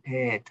of the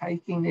air,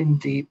 taking in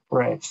deep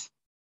breaths.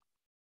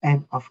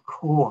 And of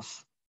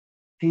course,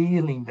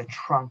 feeling the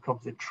trunk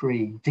of the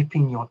tree,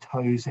 dipping your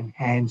toes and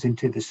hands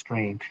into the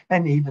stream,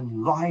 and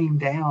even lying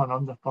down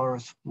on the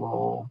forest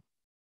floor.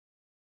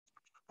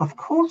 Of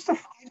course, the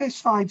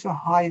phytoncides are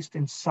highest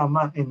in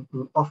summer and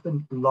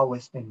often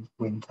lowest in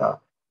winter.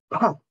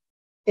 But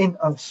in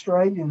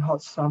Australian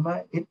hot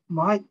summer, it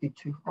might be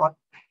too hot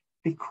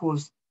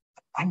because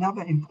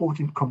another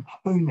important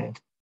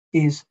component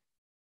is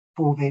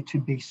for there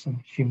to be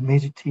some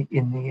humidity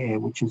in the air,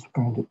 which is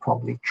going to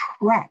probably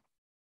trap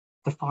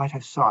the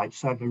phytoncides.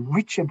 So the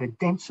richer, the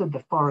denser the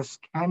forest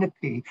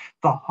canopy,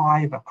 the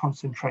higher the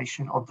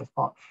concentration of the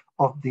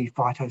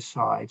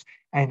phytoncides.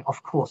 And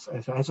of course,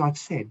 as I've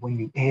said, when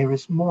the air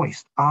is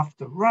moist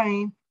after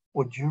rain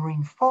or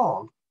during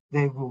fog,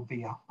 there will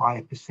be a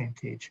higher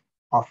percentage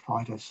of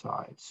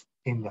phytoncides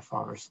in the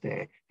forest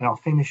there. And I'll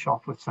finish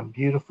off with some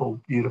beautiful,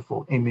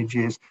 beautiful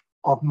images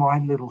of my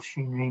little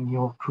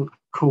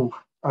Shinrin-Yoku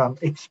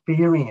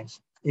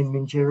experience in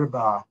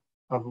Minjerribah,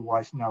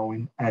 otherwise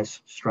known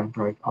as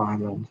Stradbroke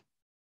Island.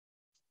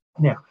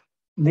 Now,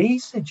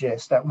 these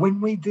suggest that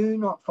when we do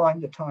not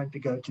find the time to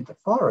go to the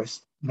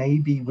forest,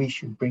 maybe we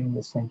should bring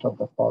the scent of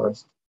the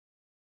forest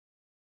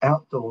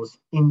outdoors,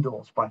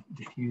 indoors, by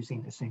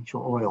diffusing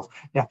essential oils.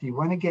 Now, if you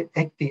want to get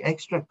the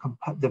extra,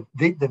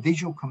 the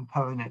visual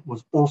component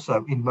was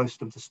also in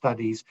most of the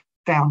studies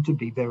found to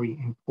be very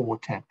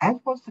important, as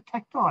was the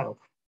tactile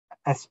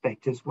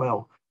aspect as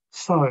well.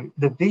 So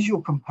the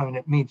visual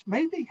component means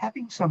maybe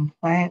having some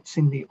plants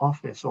in the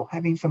office, or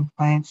having some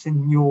plants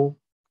in your,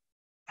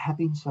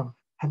 having some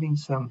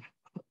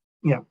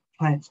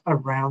plants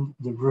around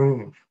the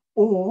room.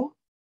 Or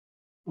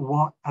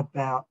what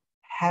about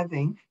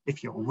having,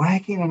 if you're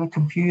working on a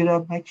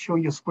computer, make sure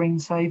your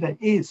screensaver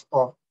is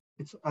off.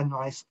 It's a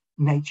nice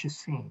nature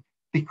scene,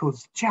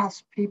 because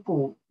just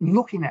people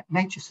looking at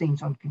nature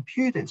scenes on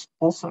computers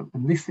also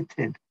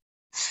elicited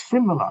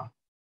similar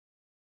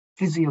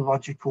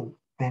physiological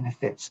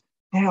benefits.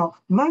 Now,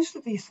 most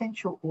of the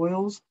essential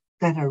oils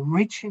that are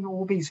rich in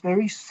all these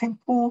very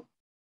simple,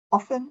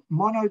 often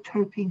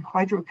monoterpene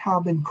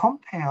hydrocarbon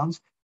compounds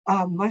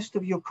are most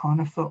of your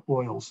conifer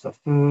oils, the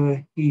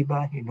fir,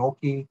 heba,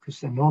 hinoki,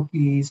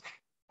 kusanokis,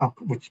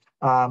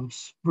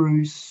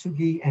 spruce,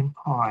 sugi, and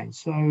pine.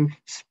 So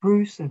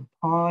spruce and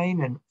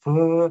pine and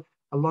fir,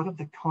 a lot of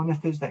the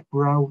conifers that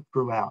grow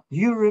throughout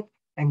Europe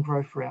and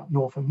grow throughout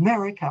North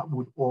America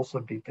would also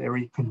be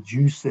very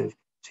conducive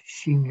to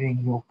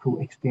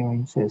Shinrin-Yoku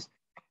experiences.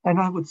 And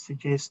I would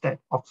suggest that,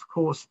 of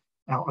course,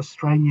 our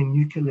Australian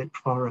eucalypt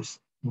forests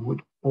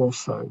would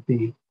also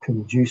be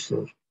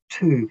conducive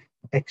to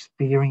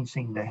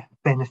experiencing the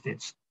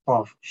benefits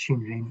of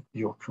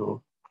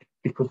Shinrin-Yoku.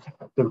 Because,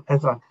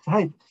 as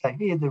I say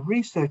here, the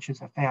researchers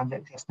have found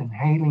that just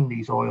inhaling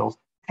these oils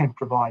can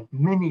provide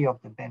many of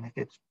the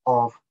benefits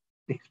of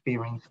the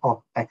experience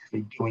of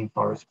actually doing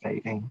forest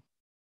bathing.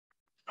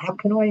 How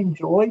can I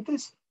enjoy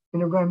this?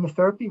 in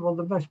aromatherapy? Well,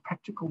 the most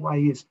practical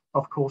way is,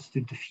 of course,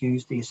 to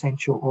diffuse the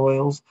essential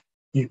oils.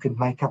 You could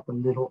make up a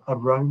little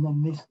aroma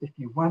mist if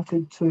you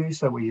wanted to,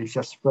 so where you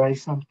just spray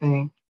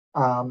something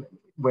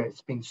where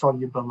it's been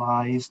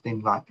solubilized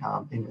in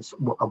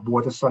a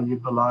water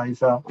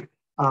solubilizer.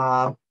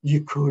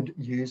 You could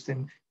use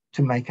them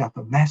to make up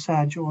a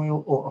massage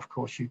oil, or of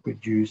course you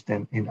could use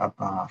them in a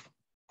bath.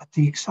 But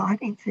the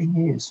exciting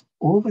thing is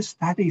all the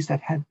studies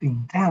that have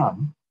been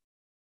done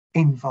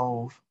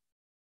involve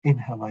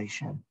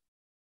inhalation.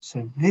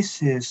 So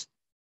this is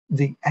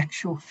the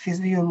actual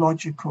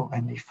physiological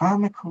and the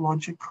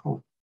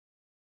pharmacological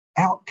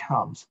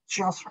outcomes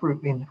just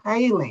through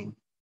inhaling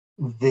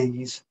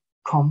these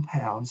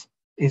compounds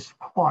is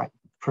quite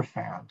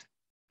profound.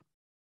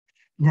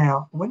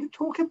 Now, when you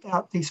talk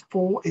about these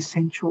 4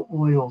 essential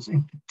oils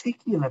in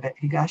particular that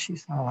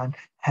Higashi-san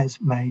has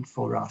made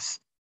for us,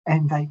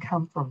 and they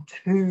come from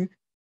 2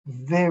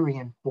 very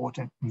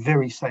important,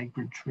 very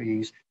sacred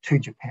trees to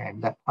Japan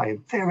that play a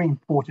very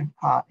important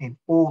part in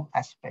all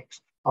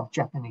aspects of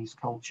Japanese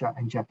culture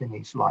and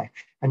Japanese life,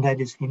 and that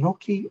is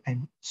hinoki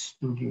and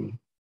sugi.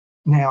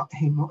 Now,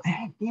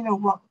 you know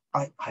what?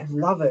 I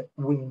love it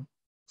when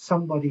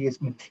somebody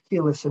is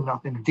meticulous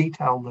enough and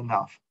detailed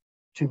enough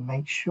to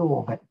make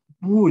sure that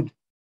wood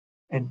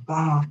and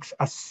barks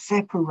are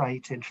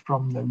separated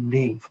from the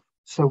leaf.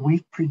 So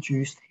we've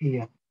produced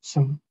here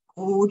some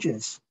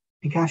gorgeous,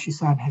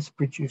 Higashi-san has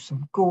produced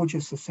some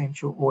gorgeous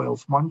essential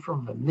oils, one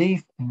from the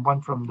leaf and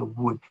one from the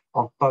wood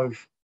of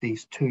both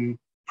these 2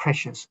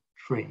 precious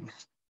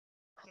trees.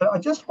 So I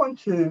just want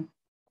to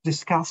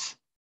discuss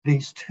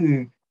these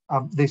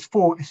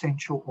 4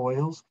 essential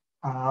oils.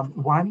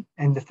 One,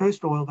 and the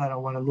first oil that I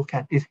want to look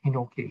at is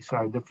hinoki.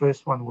 So the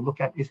first one we'll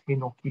look at is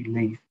hinoki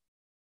leaf.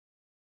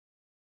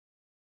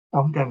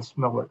 I'm going to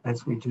smell it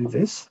as we do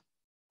this.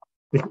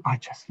 I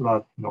just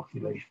love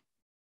hinoki leaf.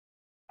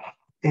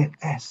 It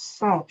is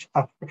such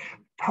a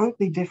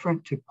totally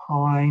different to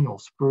pine or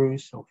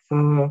spruce or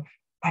fir,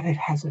 but it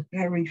has a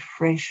very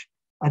fresh,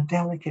 a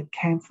delicate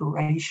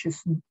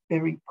camphoraceous,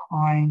 very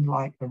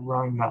pine-like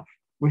aroma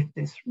with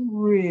this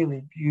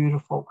really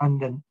beautiful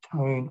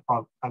undertone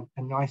of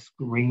a nice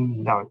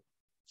green note.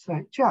 So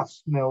it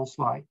just smells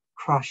like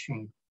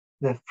crushing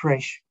the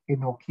fresh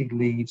hinoki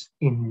leaves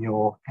in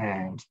your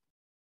hand.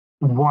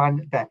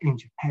 One that in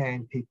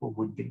Japan people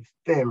would be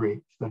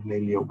very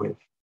familiar with.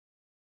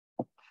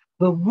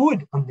 The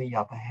wood, on the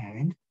other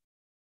hand,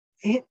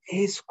 it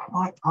is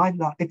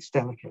it's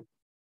delicate.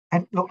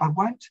 And look, I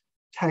won't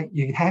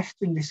you have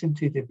to listen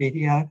to the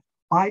video.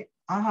 I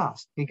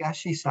asked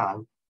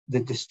Higashi-san,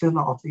 the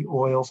distiller of the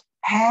oils,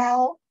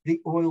 how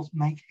the oils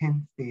make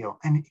him feel.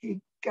 And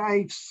he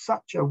gave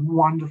such a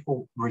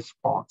wonderful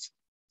response.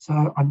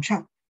 So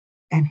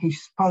and he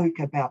spoke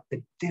about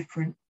the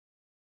different,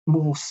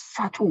 more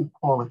subtle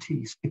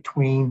qualities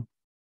between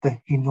the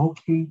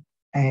hinoki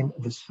and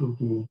the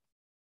sugi.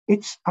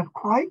 It's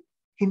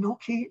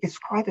hinoki, it's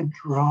quite a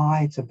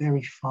dry, it's a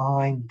very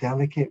fine,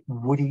 delicate,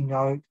 woody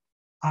note.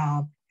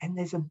 And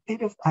there's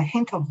a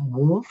hint of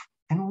warmth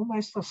and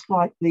almost a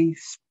slightly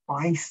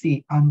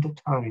spicy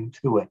undertone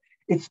to it.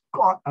 It's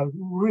got a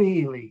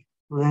really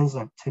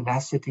pleasant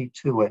tenacity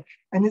to it.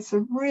 And it's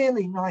a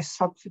really nice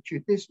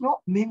substitute. There's not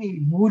many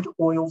wood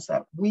oils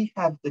that we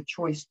have the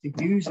choice to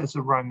use as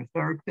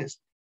aromatherapists.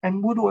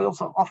 And wood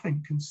oils are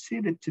often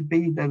considered to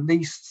be the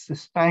least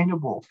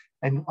sustainable.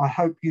 And I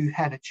hope you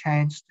had a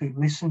chance to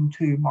listen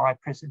to my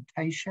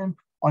presentation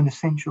on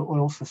essential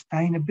oil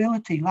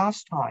sustainability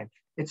last time.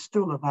 It's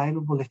still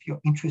available if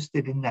you're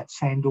interested in that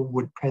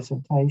sandalwood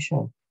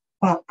presentation.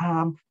 But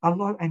and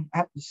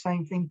at the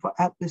same thing for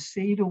Atlas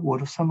cedar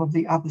wood or some of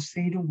the other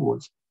cedar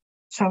woods.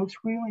 So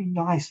it's really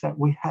nice that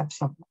we have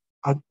some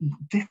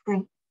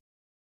different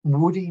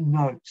woody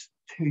notes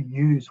to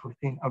use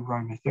within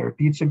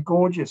aromatherapy. It's a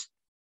gorgeous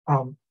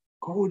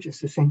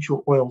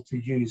essential oil to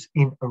use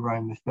in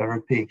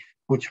aromatherapy,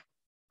 which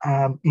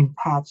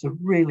imparts a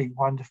really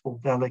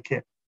wonderful,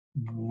 delicate,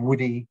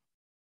 woody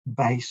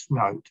base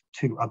note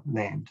to a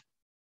blend.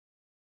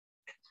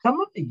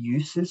 Some of the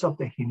uses of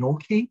the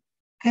hinoki,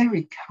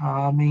 very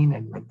calming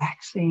and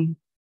relaxing.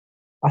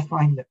 I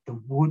find that the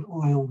wood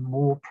oil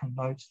more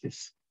promotes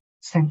this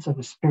sense of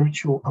a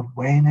spiritual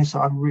awareness.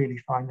 I really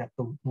find that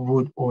the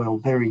wood oil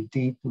very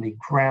deeply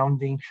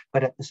grounding,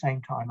 but at the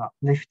same time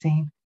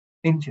uplifting.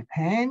 In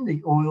Japan,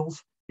 these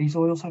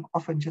oils are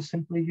often just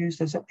simply used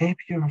as an air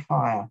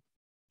purifier.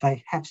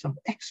 They have some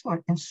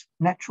excellent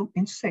natural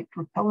insect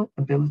repellent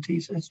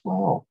abilities as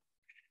well.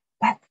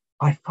 But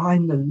I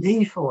find the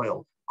leaf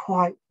oil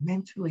quite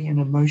mentally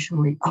and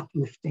emotionally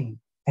uplifting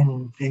and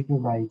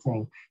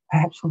invigorating.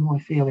 Perhaps when we're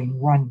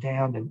feeling run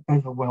down and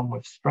overwhelmed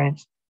with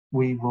stress,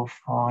 we will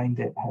find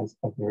it has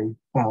a very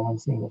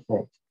balancing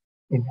effect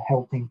in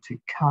helping to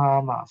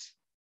calm us,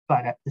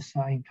 but at the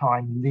same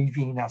time,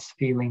 leaving us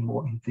feeling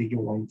more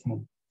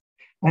invigorating.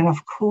 And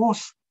of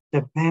course,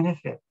 the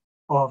benefit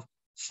of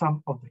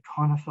some of the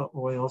conifer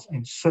oils,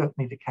 and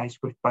certainly the case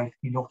with both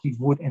hinoki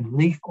wood and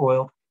leaf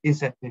oil, is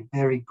that they're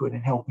very good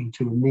in helping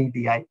to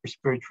alleviate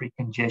respiratory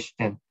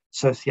congestion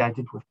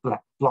associated with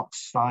blocked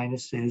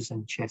sinuses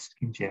and chest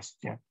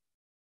congestion.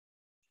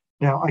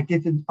 Now,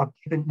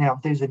 now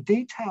there's a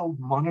detailed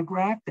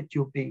monograph that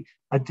you'll be,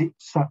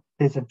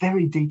 there's a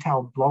very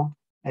detailed blog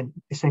and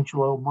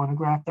essential oil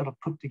monograph that I've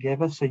put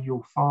together. So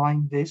you'll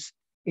find this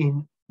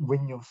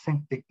when you're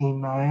sent the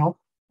email,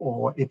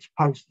 or it's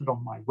posted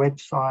on my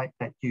website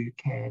that you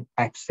can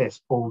access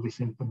all this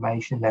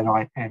information that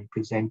I am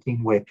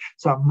presenting with.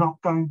 So I'm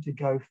not going to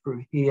go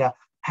through here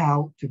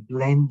how to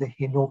blend the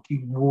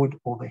hinoki wood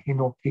or the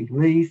hinoki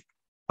leaf,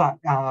 but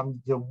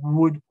the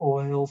wood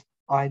oils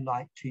I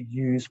like to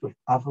use with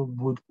other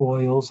wood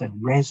oils and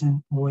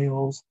resin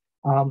oils.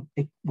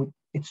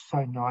 It's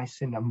so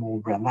nice in a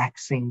more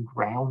relaxing,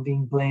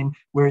 grounding blend,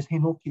 whereas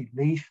hinoki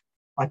leaf,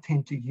 I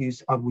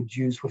would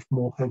use with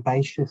more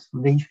herbaceous,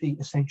 leafy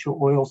essential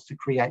oils to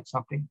create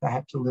something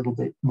perhaps a little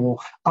bit more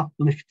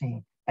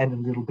uplifting and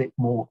a little bit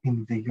more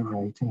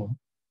invigorating.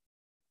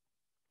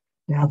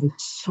 Now, the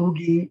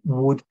sugi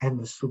wood and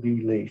the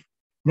sugi leaf.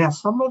 Now,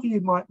 some of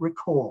you might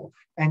recall,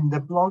 and the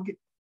blog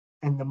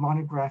and the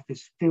monograph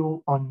is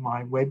still on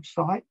my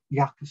website,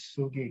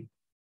 yakusugi.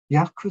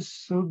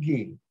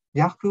 Yakusugi.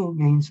 Yaku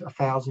means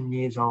 1,000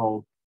 years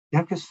old.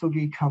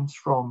 Yakusugi comes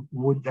from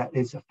wood that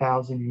is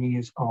 1,000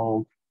 years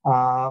old.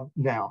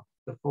 Now,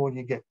 before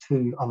you get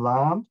too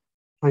alarmed,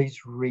 please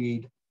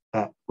read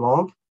that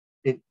blog.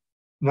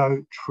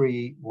 No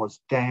tree was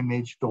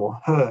damaged or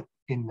hurt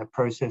in the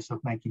process of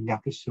making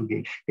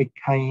yakusugi. It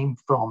came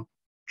from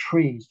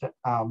trees that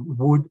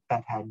wood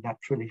that had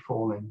naturally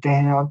fallen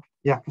down.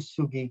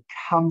 Yakusugi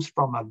comes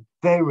from a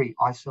very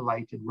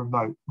isolated,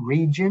 remote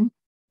region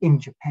in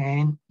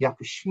Japan,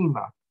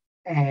 Yakushima,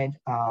 and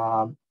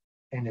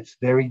it's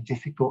very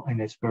difficult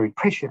and it's very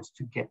precious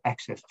to get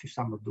access to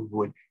some of the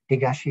wood.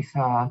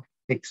 Higashi-san,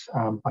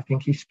 I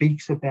think he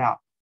speaks about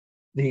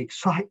the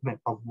excitement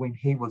of when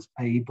he was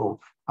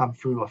able,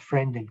 through a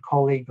friend and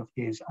colleague of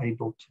his,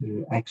 able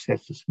to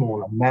access a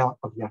small amount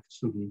of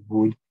yakusugi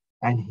wood,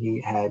 and he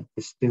had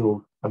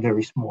distilled a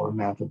very small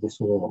amount of this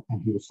oil,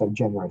 and he was so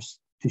generous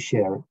to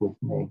share it with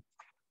me.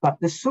 But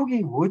the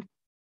sugi wood,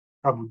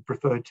 I would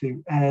refer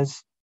to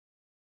as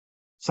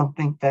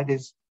something that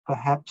is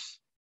perhaps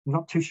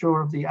not too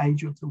sure of the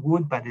age of the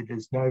wood, but it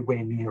is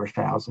nowhere near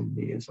 1,000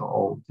 years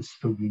old, the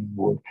sugi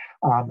wood.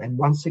 And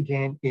once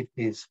again, it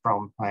is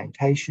from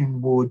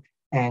plantation wood,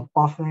 and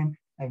often,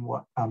 and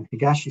what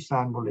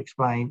Higashi-san will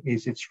explain,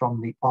 is it's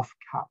from the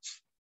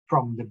offcuts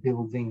from the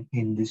building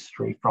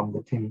industry, from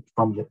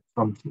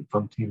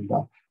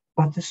timber.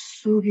 But the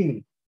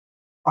sugi,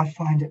 I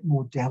find it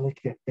more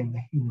delicate than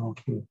the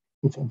hinoki.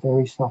 It's a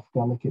very soft,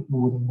 delicate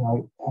woody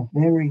note, a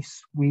very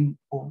sweet,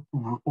 or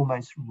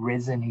almost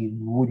resiny,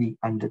 woody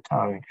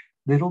undertone.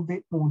 Little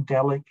bit more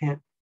delicate,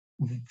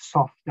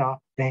 softer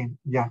than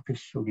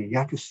yakusugi.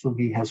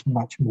 Yakusugi has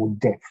much more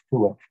depth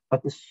to it,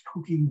 but the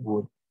sugi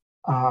wood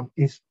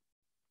is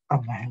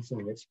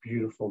amazing. It's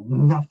beautiful.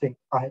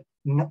 I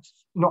have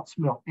not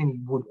smelled any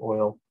wood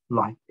oil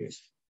like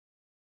this.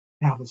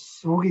 Now the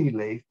sugi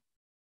leaf,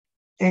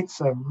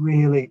 it's a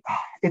really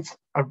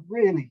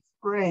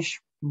fresh,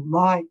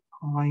 light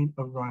pine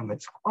aroma.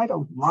 It's quite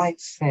a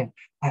light scent,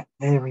 but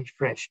very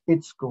fresh.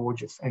 It's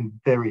gorgeous and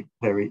very,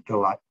 very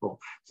delightful.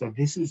 So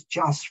this is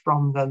just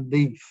from the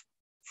leaf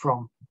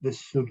from the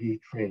sugi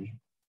tree.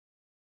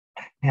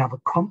 Now, the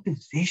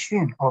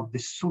composition of the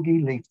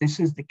sugi leaf, this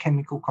is the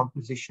chemical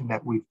composition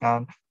that we've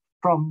done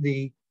from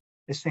the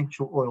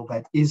essential oil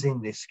that is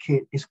in this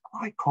kit, is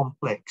quite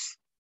complex.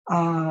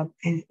 And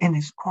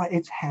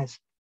it has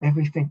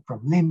everything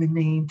from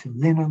limonene to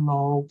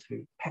linalool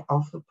to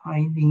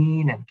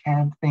alpha-pinene and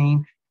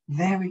campine,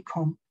 very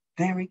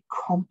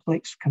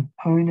complex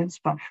components.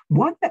 But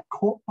one that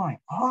caught my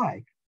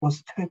eye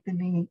was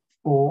terpene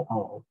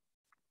 4-ol,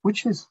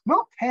 which is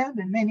not found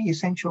in many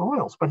essential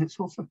oils, but it's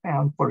also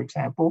found, for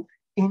example,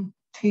 in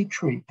tea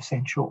tree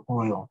essential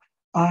oil.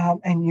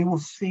 And you will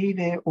see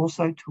there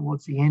also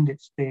towards the end,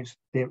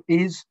 there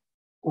is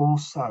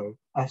also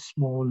a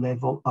small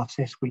level of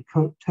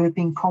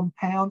sesquiterpene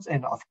compounds,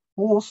 and of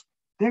course,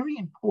 very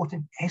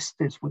important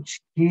esters,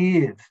 which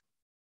give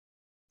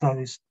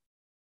those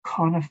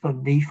conifer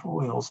leaf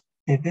oils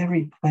a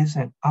very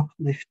pleasant,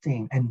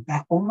 uplifting, and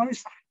that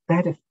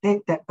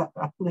effect, that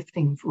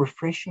uplifting,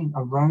 refreshing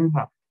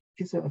aroma,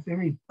 gives it a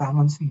very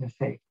balancing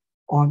effect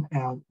on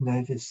our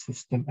nervous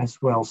system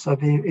as well. So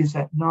there is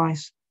that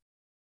nice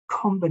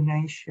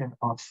combination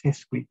of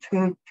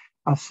sesquiterpenes,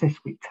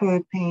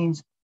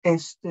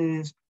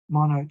 esters,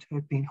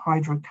 monoterpene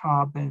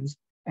hydrocarbons,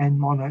 and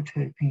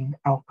monoterpene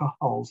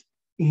alcohols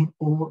in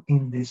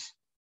this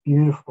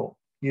beautiful,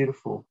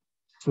 beautiful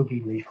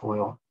sugi leaf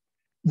oil.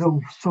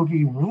 The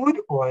sugi wood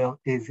oil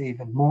is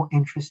even more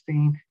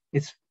interesting.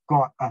 It's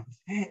got a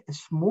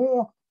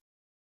small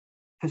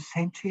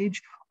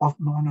percentage of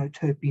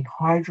monoterpene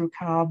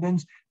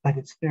hydrocarbons, but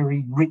it's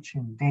very rich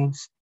and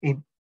dense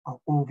in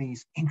all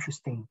these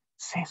interesting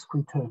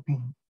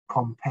sesquiterpene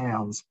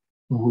compounds,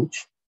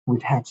 which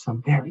would have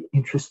some very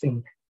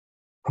interesting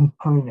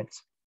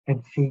components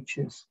and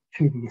features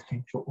to the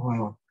essential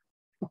oil.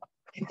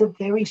 It's a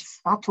very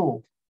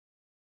subtle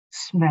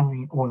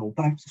smelling oil,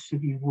 both the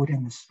sugi wood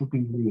and the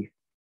sugi leaf.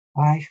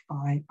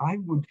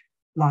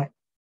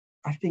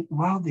 I think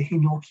while the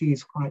hinoki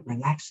is quite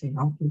relaxing,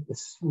 I think the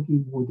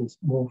sugi wood is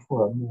more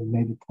for a more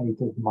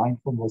meditative,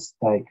 mindfulness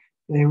state,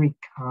 very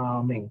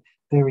calming,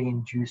 very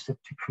inducive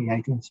to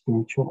creating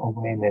spiritual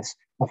awareness.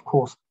 Of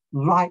course,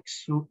 like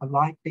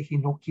the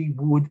hinoki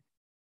wood,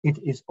 it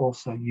is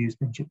also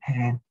used in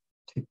Japan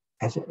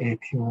as an air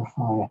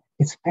purifier.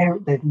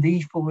 The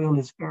leaf oil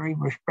is very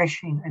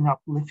refreshing and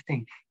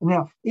uplifting.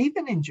 Now,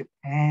 even in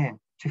Japan,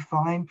 to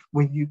find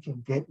where you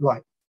can get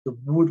like the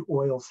wood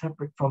oil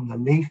separate from the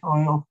leaf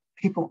oil,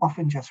 people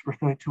often just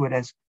refer to it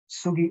as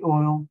sugi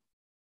oil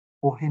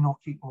or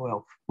hinoki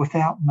oil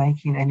without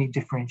making any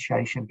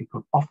differentiation,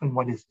 because often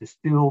what is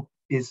distilled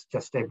is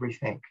just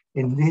everything.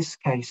 In this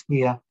case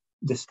here,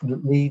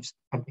 the leaves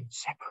have been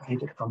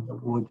separated from the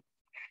wood.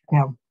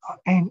 Now,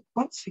 and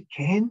once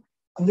again,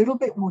 a little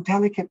bit more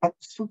delicate, but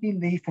the sugi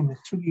leaf and the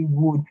sugi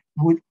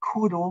wood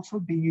could also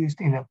be used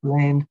in a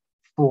blend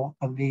for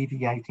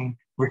alleviating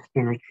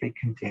respiratory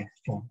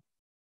congestion.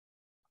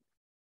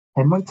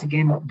 And once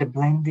again, the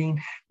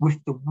blending with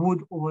the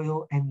wood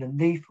oil and the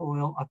leaf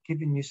oil, I've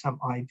given you some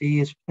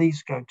ideas.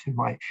 Please go to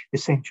my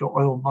essential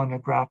oil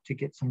monograph to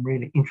get some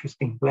really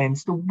interesting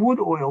blends. The wood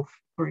oil,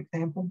 for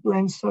example,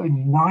 blends so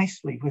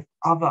nicely with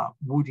other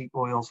woody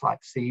oils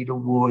like cedar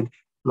wood,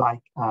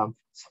 like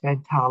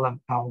Santalum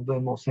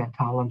album or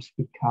Santalum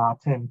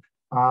spicatum,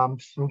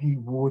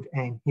 sugi wood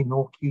and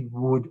hinoki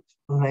wood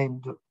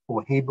blend,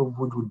 or heba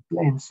wood would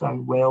blend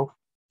so well.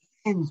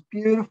 Blends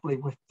beautifully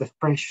with the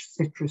fresh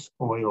citrus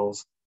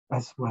oils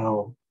as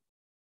well.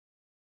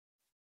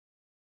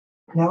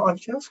 Now, I've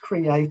just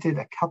created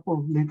a couple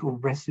of little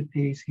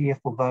recipes here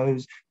for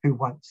those who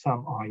want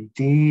some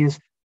ideas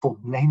for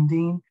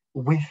blending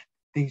with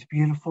these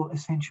beautiful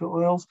essential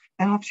oils.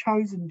 And I've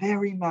chosen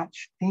very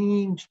much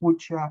themes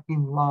which are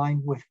in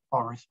line with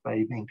forest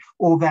bathing,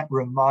 or that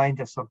remind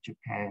us of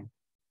Japan.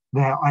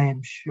 Now, I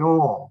am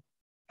sure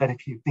that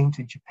if you've been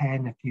to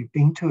Japan, if you've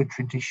been to a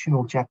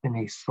traditional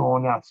Japanese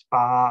sauna,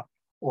 spa,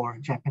 or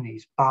a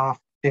Japanese bath,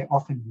 they're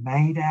often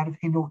made out of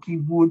hinoki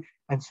wood.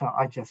 And so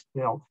I just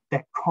felt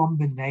that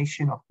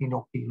combination of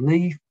hinoki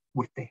leaf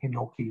with the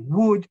hinoki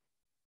wood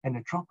and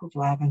a drop of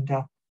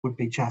lavender would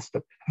be just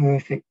a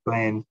perfect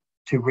blend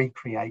to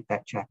recreate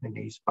that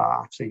Japanese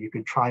bath. So you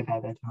could try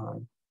that at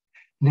home.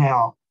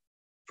 Now,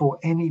 for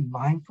any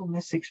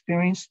mindfulness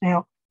experience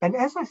now, and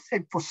as I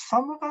said, for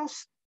some of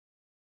us,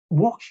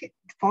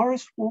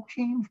 forest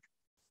walking,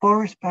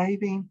 forest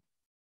bathing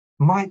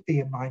might be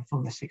a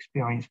mindfulness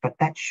experience, but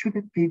that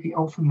shouldn't be the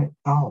ultimate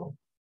goal,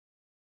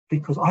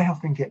 because I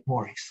often get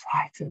more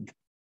excited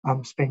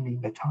spending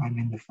the time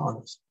in the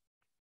forest.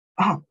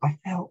 But I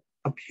felt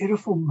a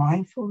beautiful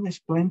mindfulness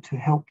blend to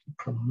help to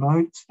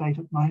promote state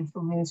of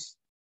mindfulness.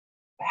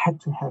 I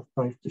had to have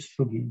both the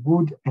sugi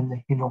wood and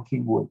the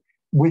hinoki wood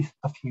with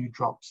a few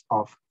drops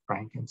of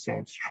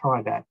frankincense.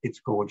 Try that,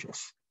 it's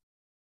gorgeous.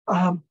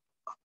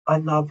 I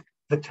love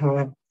the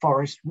term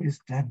forest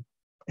wisdom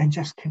and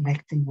just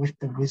connecting with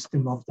the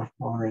wisdom of the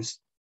forest.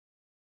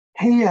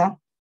 Here,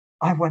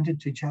 I wanted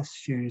to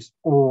just use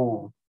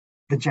all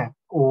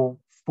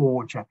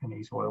 4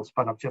 Japanese oils,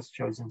 but I've just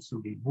chosen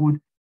sugi wood,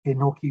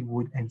 hinoki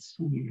wood, and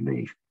sugi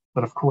leaf.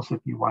 But of course,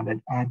 if you want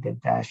to add a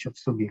dash of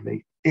sugi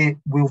leaf, it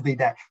will be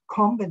that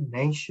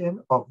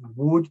combination of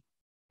wood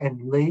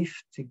and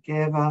leaf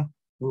together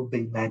will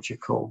be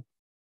magical.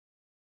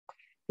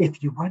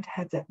 If you want to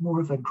have that more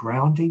of a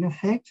grounding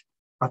effect,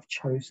 I've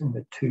chosen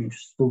the 2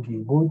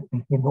 sugi wood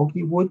and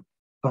hinoki wood,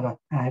 but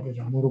I've added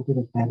a little bit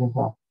of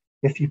vetiver.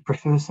 If you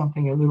prefer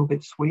something a little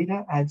bit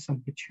sweeter, add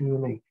some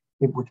patchouli.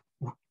 It would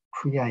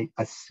create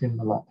a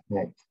similar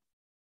effect.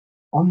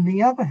 On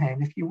the other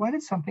hand, if you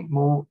wanted something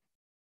more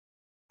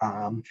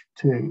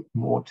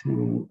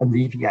to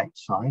alleviate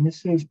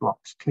sinuses,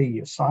 blocks, clear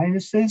your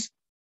sinuses,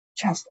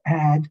 just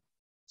add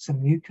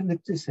some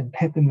eucalyptus and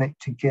peppermint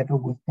together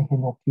with the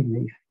hinoki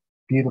leaf.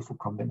 Beautiful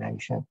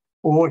combination.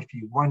 Or if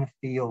you want to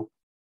feel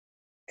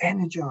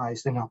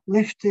energized and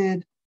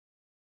uplifted,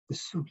 the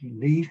sugi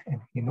leaf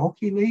and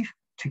hinoki leaf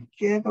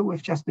together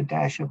with just a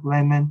dash of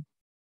lemon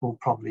will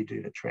probably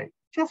do the trick.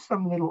 Just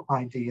some little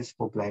ideas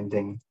for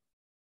blending.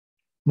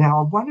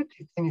 Now, I wanted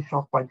to finish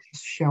off by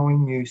just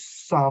showing you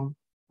some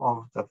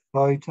of the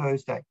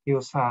photos that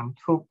Hyo-san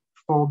took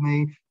for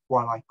me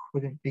while I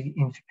couldn't be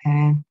in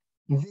Japan.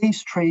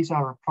 These trees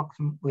are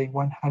approximately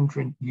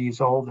 100 years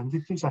old, and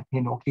this is a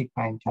hinoki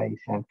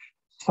plantation.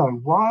 So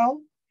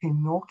while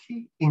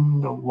hinoki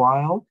in the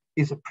wild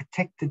is a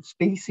protected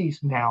species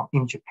now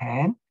in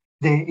Japan,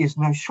 there is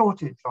no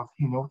shortage of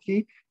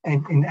hinoki.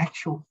 And in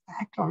actual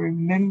fact, I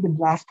remembered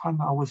last time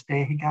I was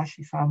there,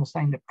 Higashi-san was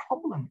saying the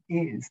problem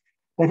is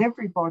that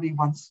everybody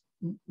wants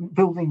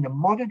building the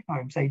modern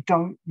homes, they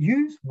don't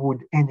use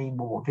wood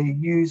anymore. They're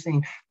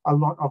using a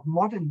lot of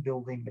modern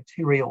building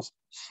materials.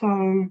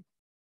 So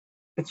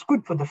it's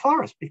good for the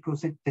forest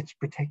because it's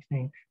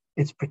protecting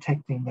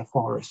the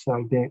forest.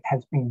 So there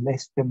has been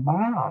less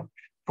demand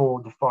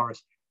for the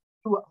forest.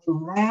 To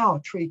allow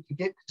a tree to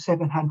get to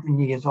 700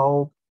 years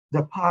old,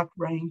 the park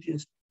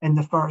rangers And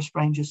the forest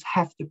rangers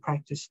have to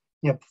practice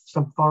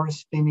some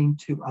forest thinning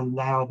to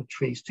allow the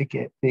trees to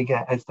get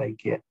bigger as they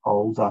get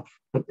older.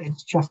 But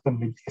it's just a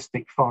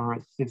majestic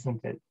forest,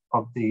 isn't it,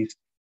 of these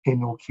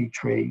hinoki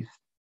trees.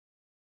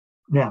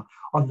 Now,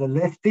 on the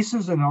left, this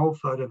is an old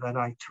photo that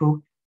I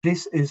took.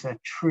 This is a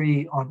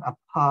tree on a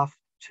path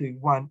to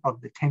one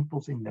of the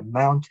temples in the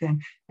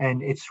mountain,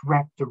 and it's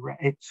wrapped around,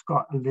 it's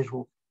got a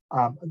little,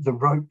 the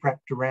rope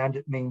wrapped around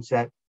it means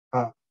that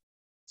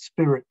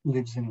spirit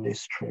lives in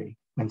this tree.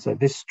 And so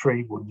this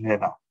tree will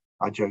never,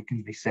 I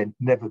jokingly said,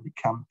 never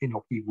become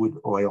hinoki wood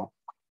oil.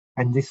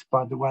 And this,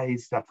 by the way,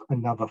 is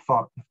another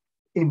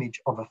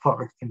image of a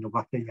forest in the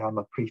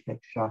Wakayama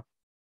prefecture.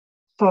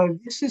 So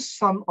this is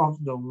some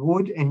of the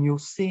wood, and you'll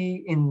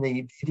see in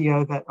the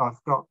video that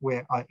I've got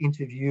where I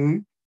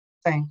interview,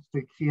 thanks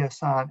to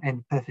Kia-san and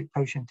the Perfect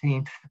Potion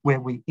team, where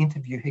we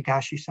interview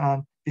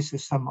Higashi-san. This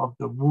is some of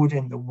the wood,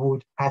 and the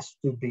wood has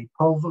to be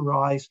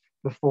pulverized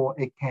before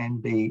it can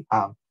be,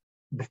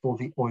 before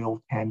the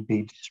oil can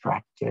be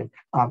extracted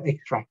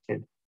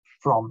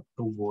from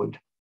the wood.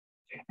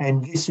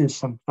 And this is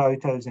some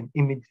photos and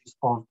images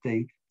of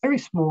the very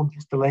small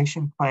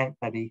distillation plant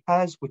that he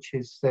has, which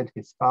is said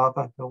his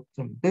father helped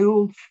him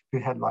build, who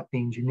had like the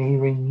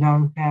engineering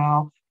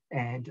know-how,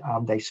 and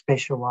they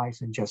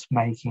specialize in just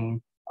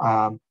making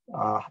a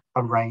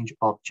range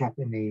of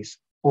Japanese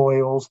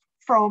oils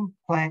from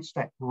plants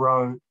that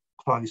grow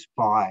close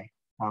by,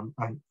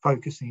 and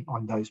focusing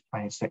on those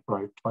plants that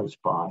grow close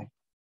by.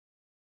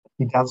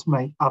 He does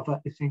make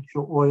other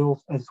essential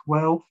oils as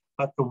well,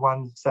 but the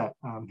ones that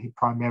he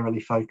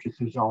primarily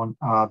focuses on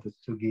are the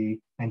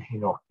sugi and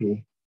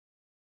hinoki.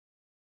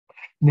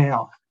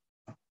 Now,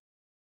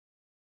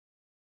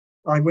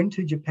 I went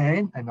to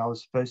Japan and I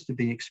was supposed to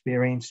be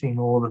experiencing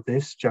all of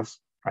this.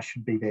 I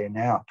should be there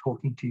now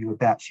talking to you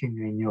about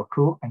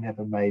Shinrin-Yoku. I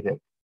never made it.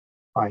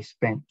 I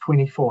spent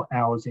 24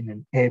 hours in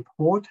an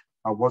airport.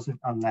 I wasn't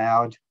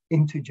allowed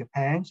into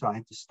Japan, so I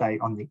had to stay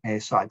on the air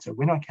side. So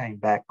when I came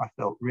back, I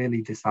felt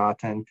really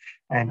disheartened.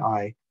 And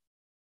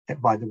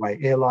by the way,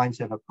 airlines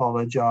have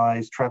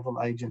apologized, travel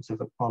agents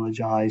have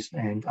apologized,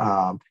 and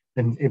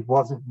it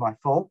wasn't my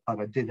fault, but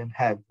I didn't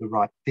have the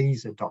right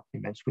visa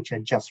documents, which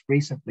had just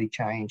recently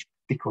changed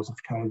because of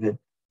COVID.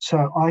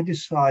 So I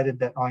decided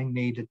that I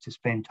needed to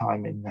spend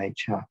time in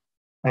nature.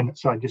 And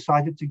so I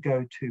decided to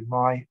go to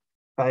my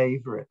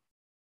favorite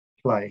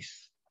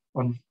place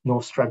on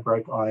North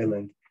Stradbroke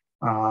Island.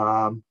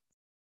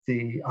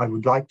 I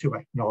would like to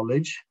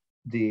acknowledge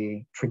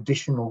the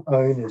traditional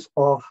owners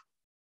of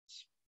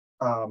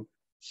North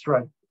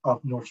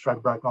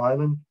Stradbroke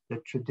Island.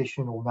 The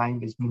traditional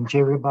name is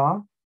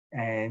Minjerribah,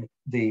 and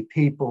the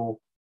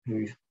people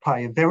who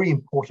play a very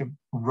important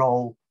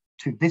role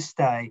to this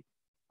day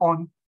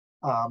on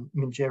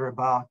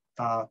Minjerribah,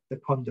 the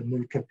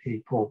Kondamuka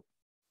people.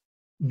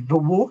 The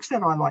walks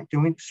that I like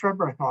doing,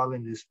 Stradbroke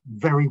Island is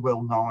very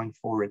well known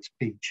for its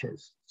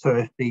beaches,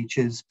 surf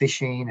beaches,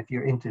 fishing, if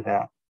you're into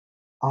that.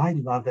 I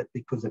love it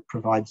because it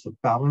provides a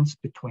balance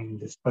between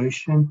this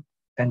ocean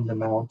and the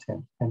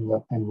mountain and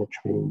the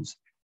trees.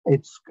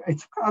 It's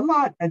a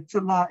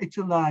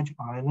large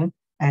island,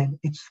 and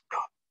it's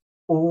got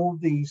all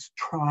these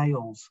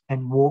trails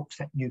and walks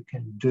that you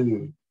can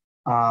do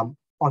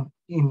on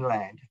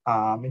inland,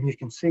 and you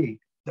can see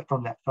that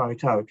from that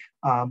photo,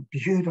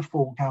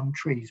 beautiful gum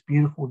trees,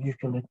 beautiful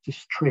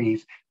eucalyptus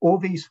trees. All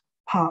these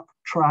park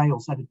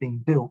trails that have been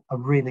built are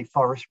really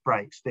forest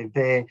breaks. They're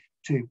there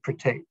to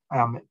protect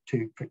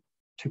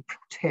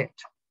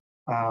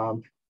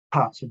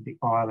parts of the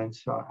island,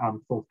 so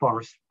for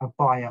forest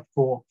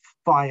for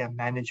fire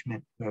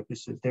management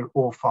purposes. They're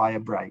all fire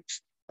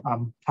breaks,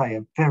 play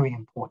a very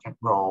important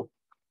role.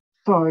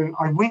 So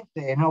I went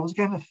there and I was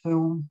going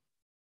to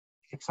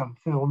take some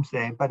films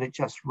there, but it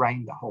just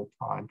rained the whole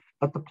time.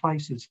 But the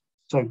place is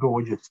so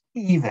gorgeous,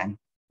 even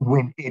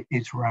when it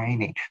is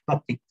raining.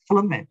 But the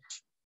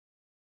elements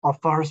of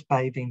forest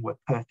bathing were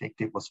perfect.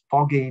 It was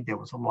foggy, there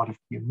was a lot of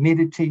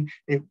humidity,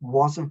 it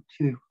wasn't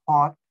too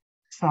hot,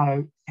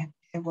 so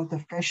it was a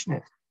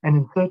freshness. And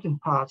in certain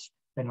parts,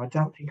 and I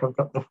don't think I've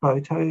got the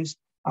photos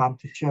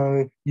to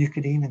show, you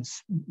could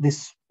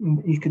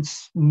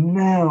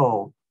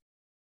smell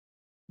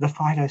the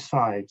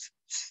phytoncides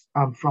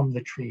from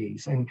the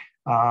trees. And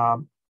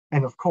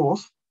of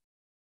course,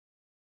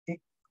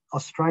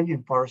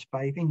 Australian forest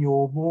bathing,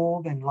 you're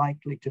more than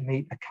likely to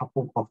meet a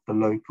couple of the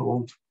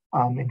local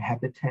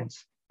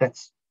inhabitants.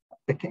 That's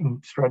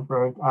in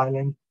Stradbroke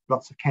Island,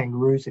 lots of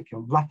kangaroos. If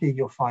you're lucky,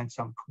 you'll find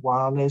some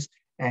koalas.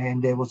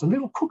 And there was a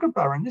little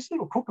kookaburra, and this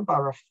little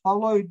kookaburra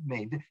followed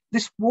me.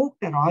 This walk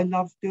that I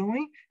love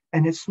doing,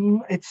 and it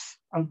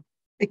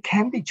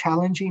can be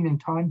challenging in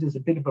times. There's a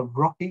bit of a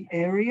rocky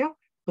area,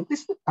 but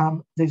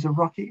there's a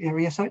rocky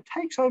area, so it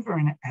takes over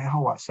an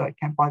hour. So it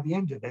can, by the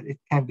end of it, it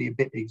can be a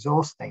bit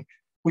exhausting,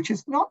 which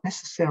is not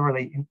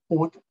necessarily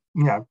important,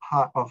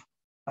 part of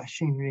a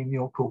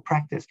Shinrin-Yoku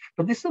practice.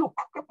 But this little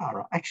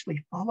kookaburra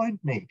actually followed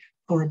me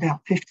for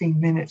about 15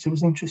 minutes. It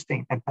was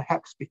interesting, and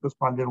perhaps because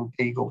my little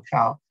beagle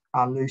child,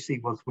 Lucy,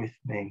 was with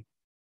me.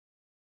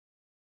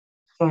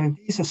 So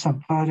these are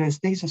some photos.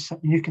 These are some,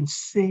 you can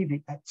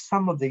see that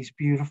some of these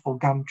beautiful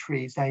gum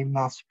trees, they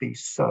must be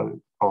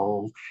so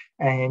old.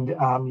 And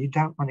you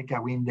don't want to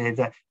go in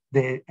there.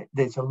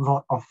 There's a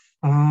lot of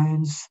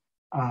ferns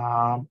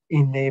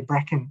in there,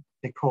 bracken.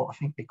 I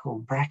think they're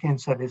called bracken.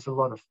 So there's a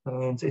lot of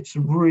ferns. It's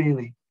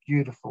really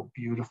beautiful,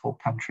 beautiful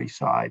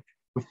countryside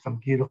with some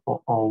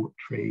beautiful old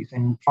trees.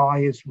 And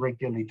fires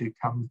regularly do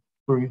come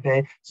through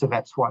there. So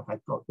that's why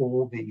they've got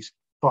all these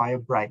fire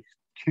breaks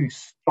to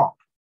stop,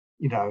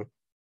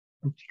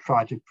 and to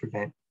try to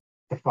prevent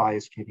the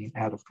fires getting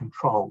out of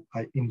control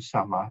in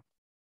summer.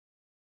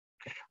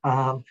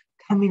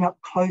 Coming up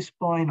close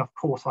by, and of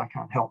course I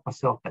can't help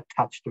myself but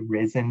touch the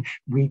resin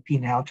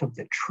weeping out of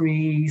the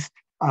trees.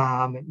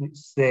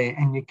 It's there,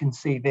 and you can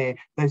see there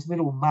those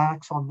little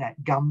marks on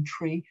that gum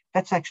tree.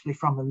 That's actually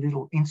from a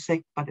little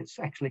insect, but it's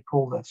actually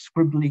called a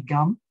scribbly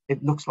gum.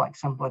 It looks like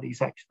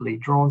somebody's actually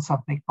drawn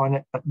something on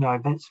it, but no,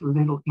 that's a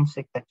little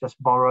insect that just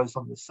burrows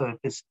on the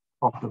surface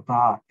of the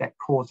bark that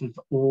causes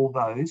all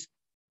those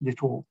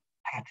little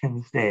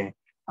patterns there.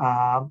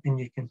 And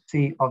you can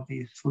see,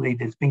 obviously,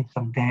 there's been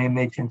some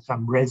damage and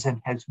some resin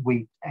has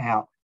weeped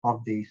out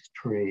of these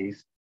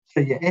trees. So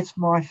yeah, it's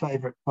my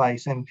favorite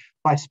place. And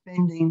by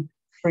spending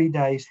 3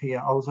 days here,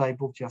 I was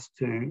able just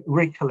to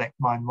recollect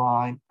my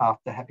mind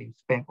after having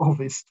spent all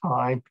this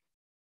time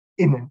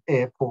in an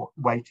airport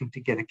waiting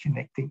to get a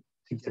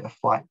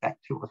flight back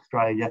to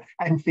Australia,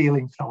 and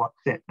feeling so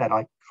upset that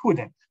I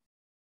couldn't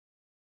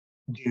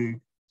do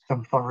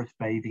some forest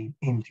bathing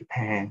in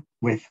Japan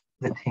with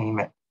the team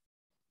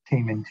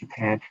in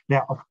Japan.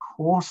 Now, of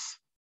course,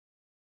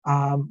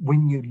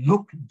 when you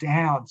look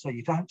down, so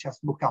you don't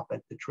just look up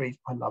at the trees,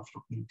 I love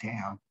looking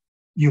down,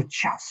 you're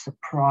just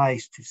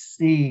surprised to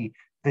see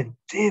the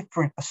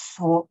different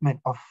assortment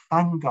of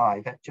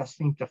fungi that just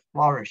seem to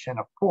flourish. And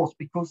of course,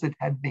 because it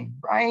had been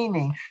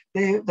raining,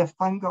 the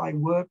fungi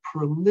were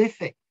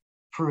prolific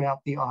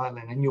throughout the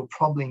island. And you'll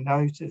probably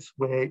notice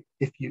where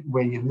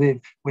you live,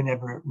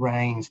 whenever it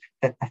rains,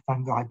 that the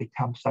fungi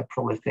become so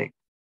prolific.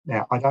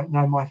 Now, I don't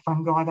know my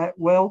fungi that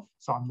well,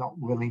 so I'm not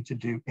willing to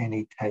do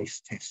any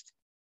taste tests.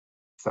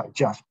 So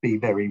just be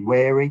very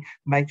wary.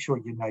 Make sure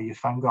you know your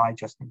fungi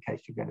just in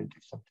case you're going to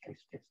do some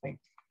taste testing.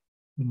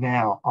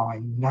 Now, I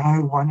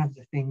know one of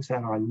the things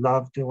that I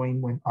love doing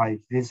when I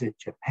visit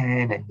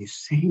Japan, and you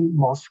see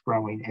moss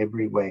growing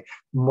everywhere.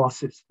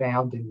 Moss is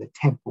found in the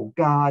temple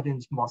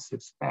gardens. Moss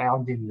is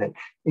found in the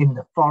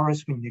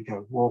forest when you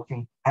go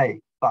walking.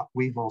 Hey, but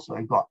we've also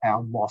got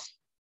our moss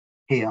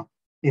here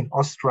in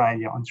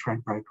Australia on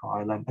Stradbroke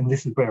Island. And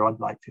this is where I'd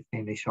like to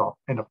finish off.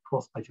 And of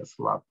course, I just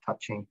love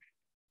touching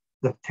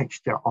the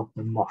texture of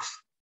the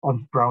moss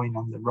growing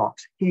on the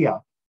rocks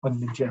here on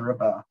the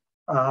Jeraba.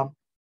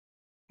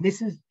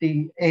 This is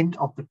the end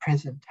of the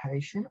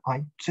presentation.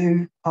 I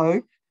do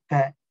hope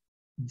that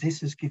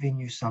this has given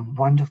you some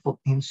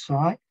wonderful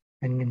insight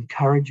and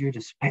encourage you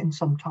to spend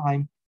some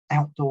time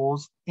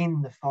outdoors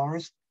in the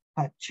forest,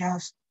 but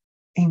just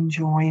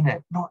enjoying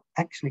it, not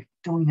actually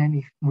doing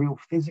any real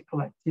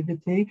physical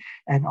activity.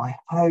 And I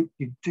hope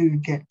you do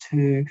get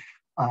to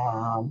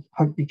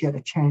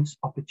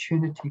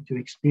opportunity to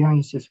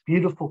experience this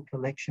beautiful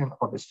collection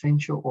of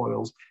essential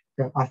oils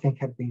that I think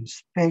have been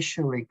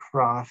specially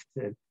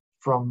crafted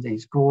from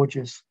these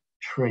gorgeous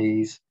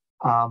trees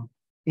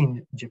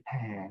in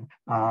Japan.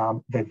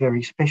 They're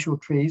very special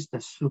trees, the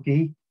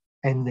sugi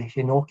and the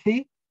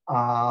hinoki,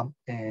 and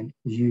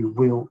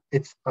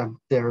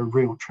they're a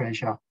real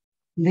treasure.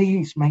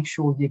 Please make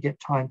sure you get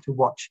time to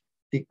watch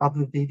the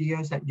other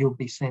videos that you'll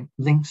be sent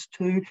links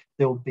to.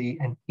 There'll be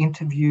an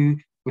interview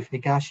with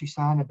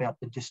Higashi-san about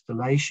the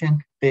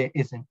distillation. There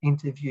is an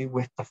interview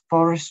with the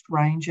forest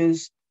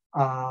rangers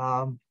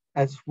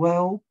as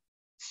well.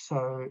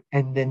 So,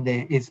 and then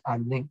there is a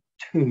link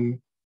to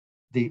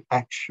the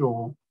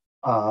actual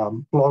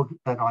blog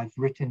that I've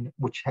written,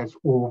 which has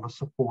all the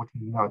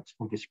supporting notes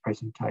for this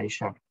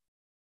presentation.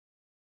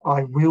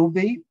 I will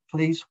be,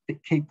 please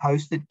keep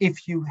posted.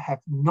 If you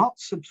have not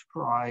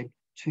subscribed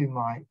to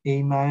my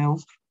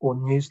emails or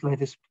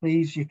newsletters,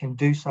 please, you can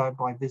do so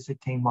by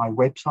visiting my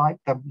website,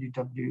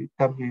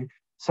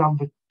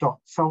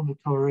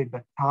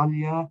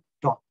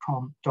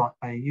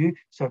 www.salvatorebattaglia.com.au.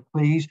 So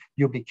please,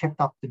 you'll be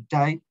kept up to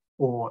date,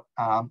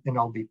 and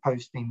I'll be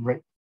posting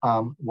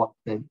what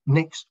the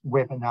next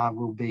webinar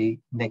will be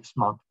next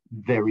month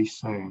very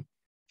soon.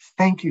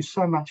 Thank you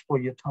so much for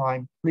your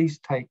time. Please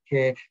take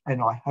care,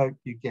 and I hope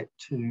you get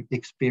to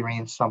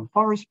experience some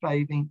forest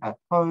bathing at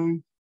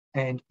home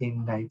and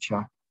in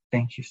nature.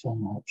 Thank you so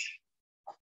much.